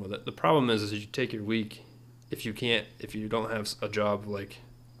 run with it. The problem is you take your week, if you don't have a job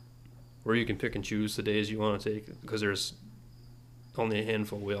where you can pick and choose the days you want to take, because there's only a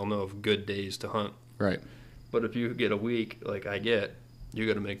handful we all know of good days to hunt. right. But if you get a week like I get, you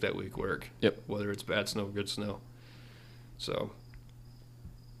got to make that week work. Yep. Whether it's bad snow, good snow. So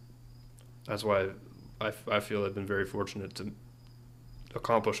that's why I feel I've been very fortunate to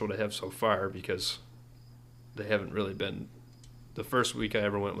accomplish what I have so far, because they haven't really been. The first week I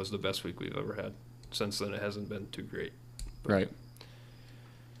ever went was the best week we've ever had. Since then, it hasn't been too great. But right.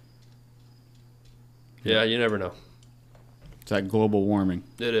 Yeah, you never know. It's like global warming.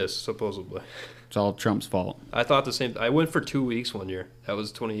 It is, supposedly. It's all Trump's fault. I thought the same. I went for 2 weeks one year. That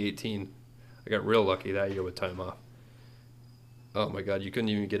was 2018. I got real lucky that year with time off. Oh my God, you couldn't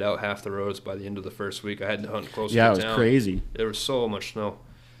even get out half the roads by the end of the first week. I had to hunt closer to town. Yeah, it was crazy. There was so much snow.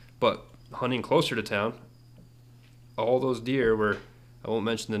 But hunting closer to town, all those deer were, I won't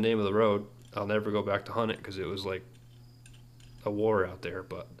mention the name of the road. I'll never go back to hunt it because it was like a war out there.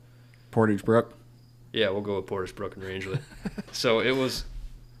 But Portage Brook? Yeah, we'll go with Portage Brook and Rangeley. So it was,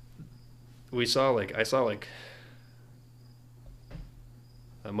 I saw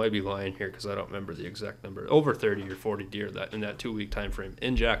I might be lying here because I don't remember the exact number. Over 30 or 40 deer in that 2 week time frame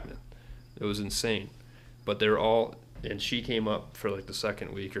in Jackman. It was insane. But they were all, and she came up for like the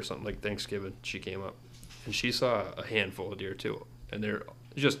second week or something, like Thanksgiving. She came up, and she saw a handful of deer too, and they're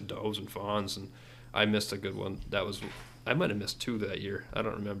just does and fawns. And I missed a good one. I might have missed 2 that year. I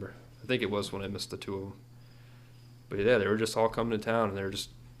don't remember. I think it was when I missed the 2 of them. But yeah, they were just all coming to town, and they were just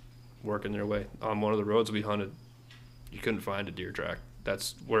working their way on one of the roads we hunted. You couldn't find a deer track.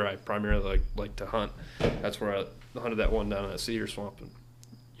 That's where I primarily like to hunt. That's where I hunted that one down in that cedar swamp, and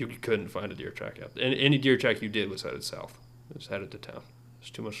you couldn't find a deer track out there. And any deer track you did was headed south. It was headed to town.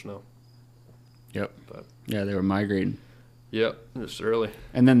 There's too much snow. Yep. But yeah, they were migrating. Yep, just early.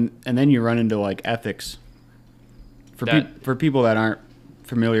 And then you run into like ethics. For people that aren't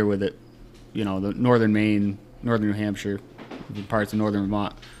familiar with it, the northern Maine, northern New Hampshire, parts of northern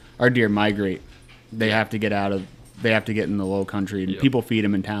Vermont, our deer migrate. They have to get in the low country, and people feed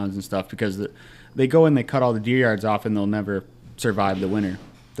them in towns and stuff because they go and they cut all the deer yards off, and they'll never survive the winter.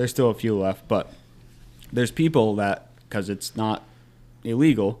 There's still a few left, but there's people that, because it's not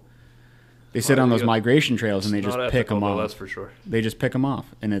illegal, they sit on those migration trails and they just pick them off. That's for sure. They just pick them off,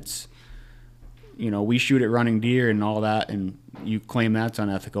 and it's, we shoot at running deer and all that, and you claim that's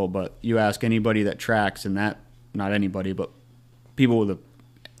unethical, but you ask anybody that tracks, and that, not anybody, but people with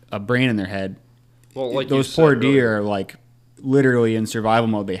a brain in their head, well, like those poor deer are like literally in survival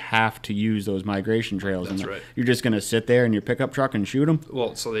mode. They have to use those migration trails. That's and right. You're just going to sit there in your pickup truck and shoot them?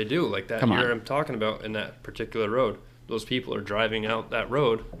 Well, so they do. Like that year I'm talking about in that particular road, those people are driving out that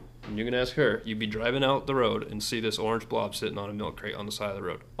road, and you can ask her, you'd be driving out the road and see this orange blob sitting on a milk crate on the side of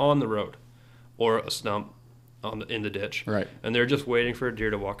the road, or a stump in the ditch. Right. And they're just waiting for a deer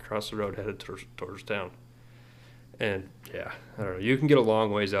to walk across the road headed towards town. And yeah, I don't know. You can get a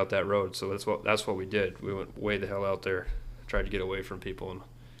long ways out that road, so that's what we did. We went way the hell out there, tried to get away from people, and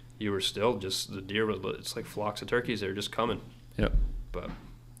you were still just the deer. It's like flocks of turkeys. They were just coming. Yep. But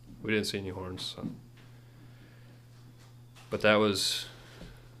we didn't see any horns. So. But I was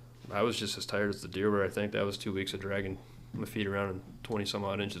just as tired as the deer were. I think that was 2 weeks of dragging my feet around in 20 some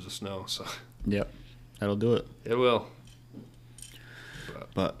odd inches of snow. So. Yep, that'll do it. It will.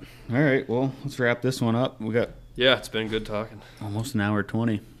 But all right, well, let's wrap this one up. We got. Yeah, it's been good talking. Almost an hour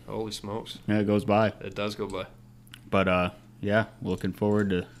 20. Holy smokes. Yeah, it goes by. It does go by. But, yeah, looking forward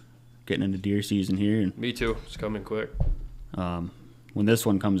to getting into deer season here. And me too. It's coming quick. When this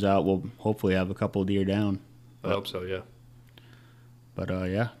one comes out, we'll hopefully have a couple of deer down. I hope so, yeah. But,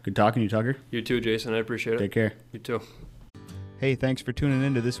 yeah, good talking to you, Tucker. You too, Jason. I appreciate it. Take care. You too. Hey, thanks for tuning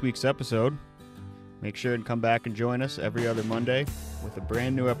into this week's episode. Make sure and come back and join us every other Monday with a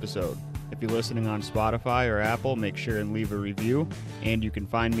brand new episode. If you're listening on Spotify or Apple, make sure and leave a review. And you can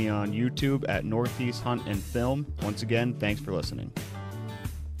find me on YouTube at Northeast Hunt and Film. Once again, thanks for listening.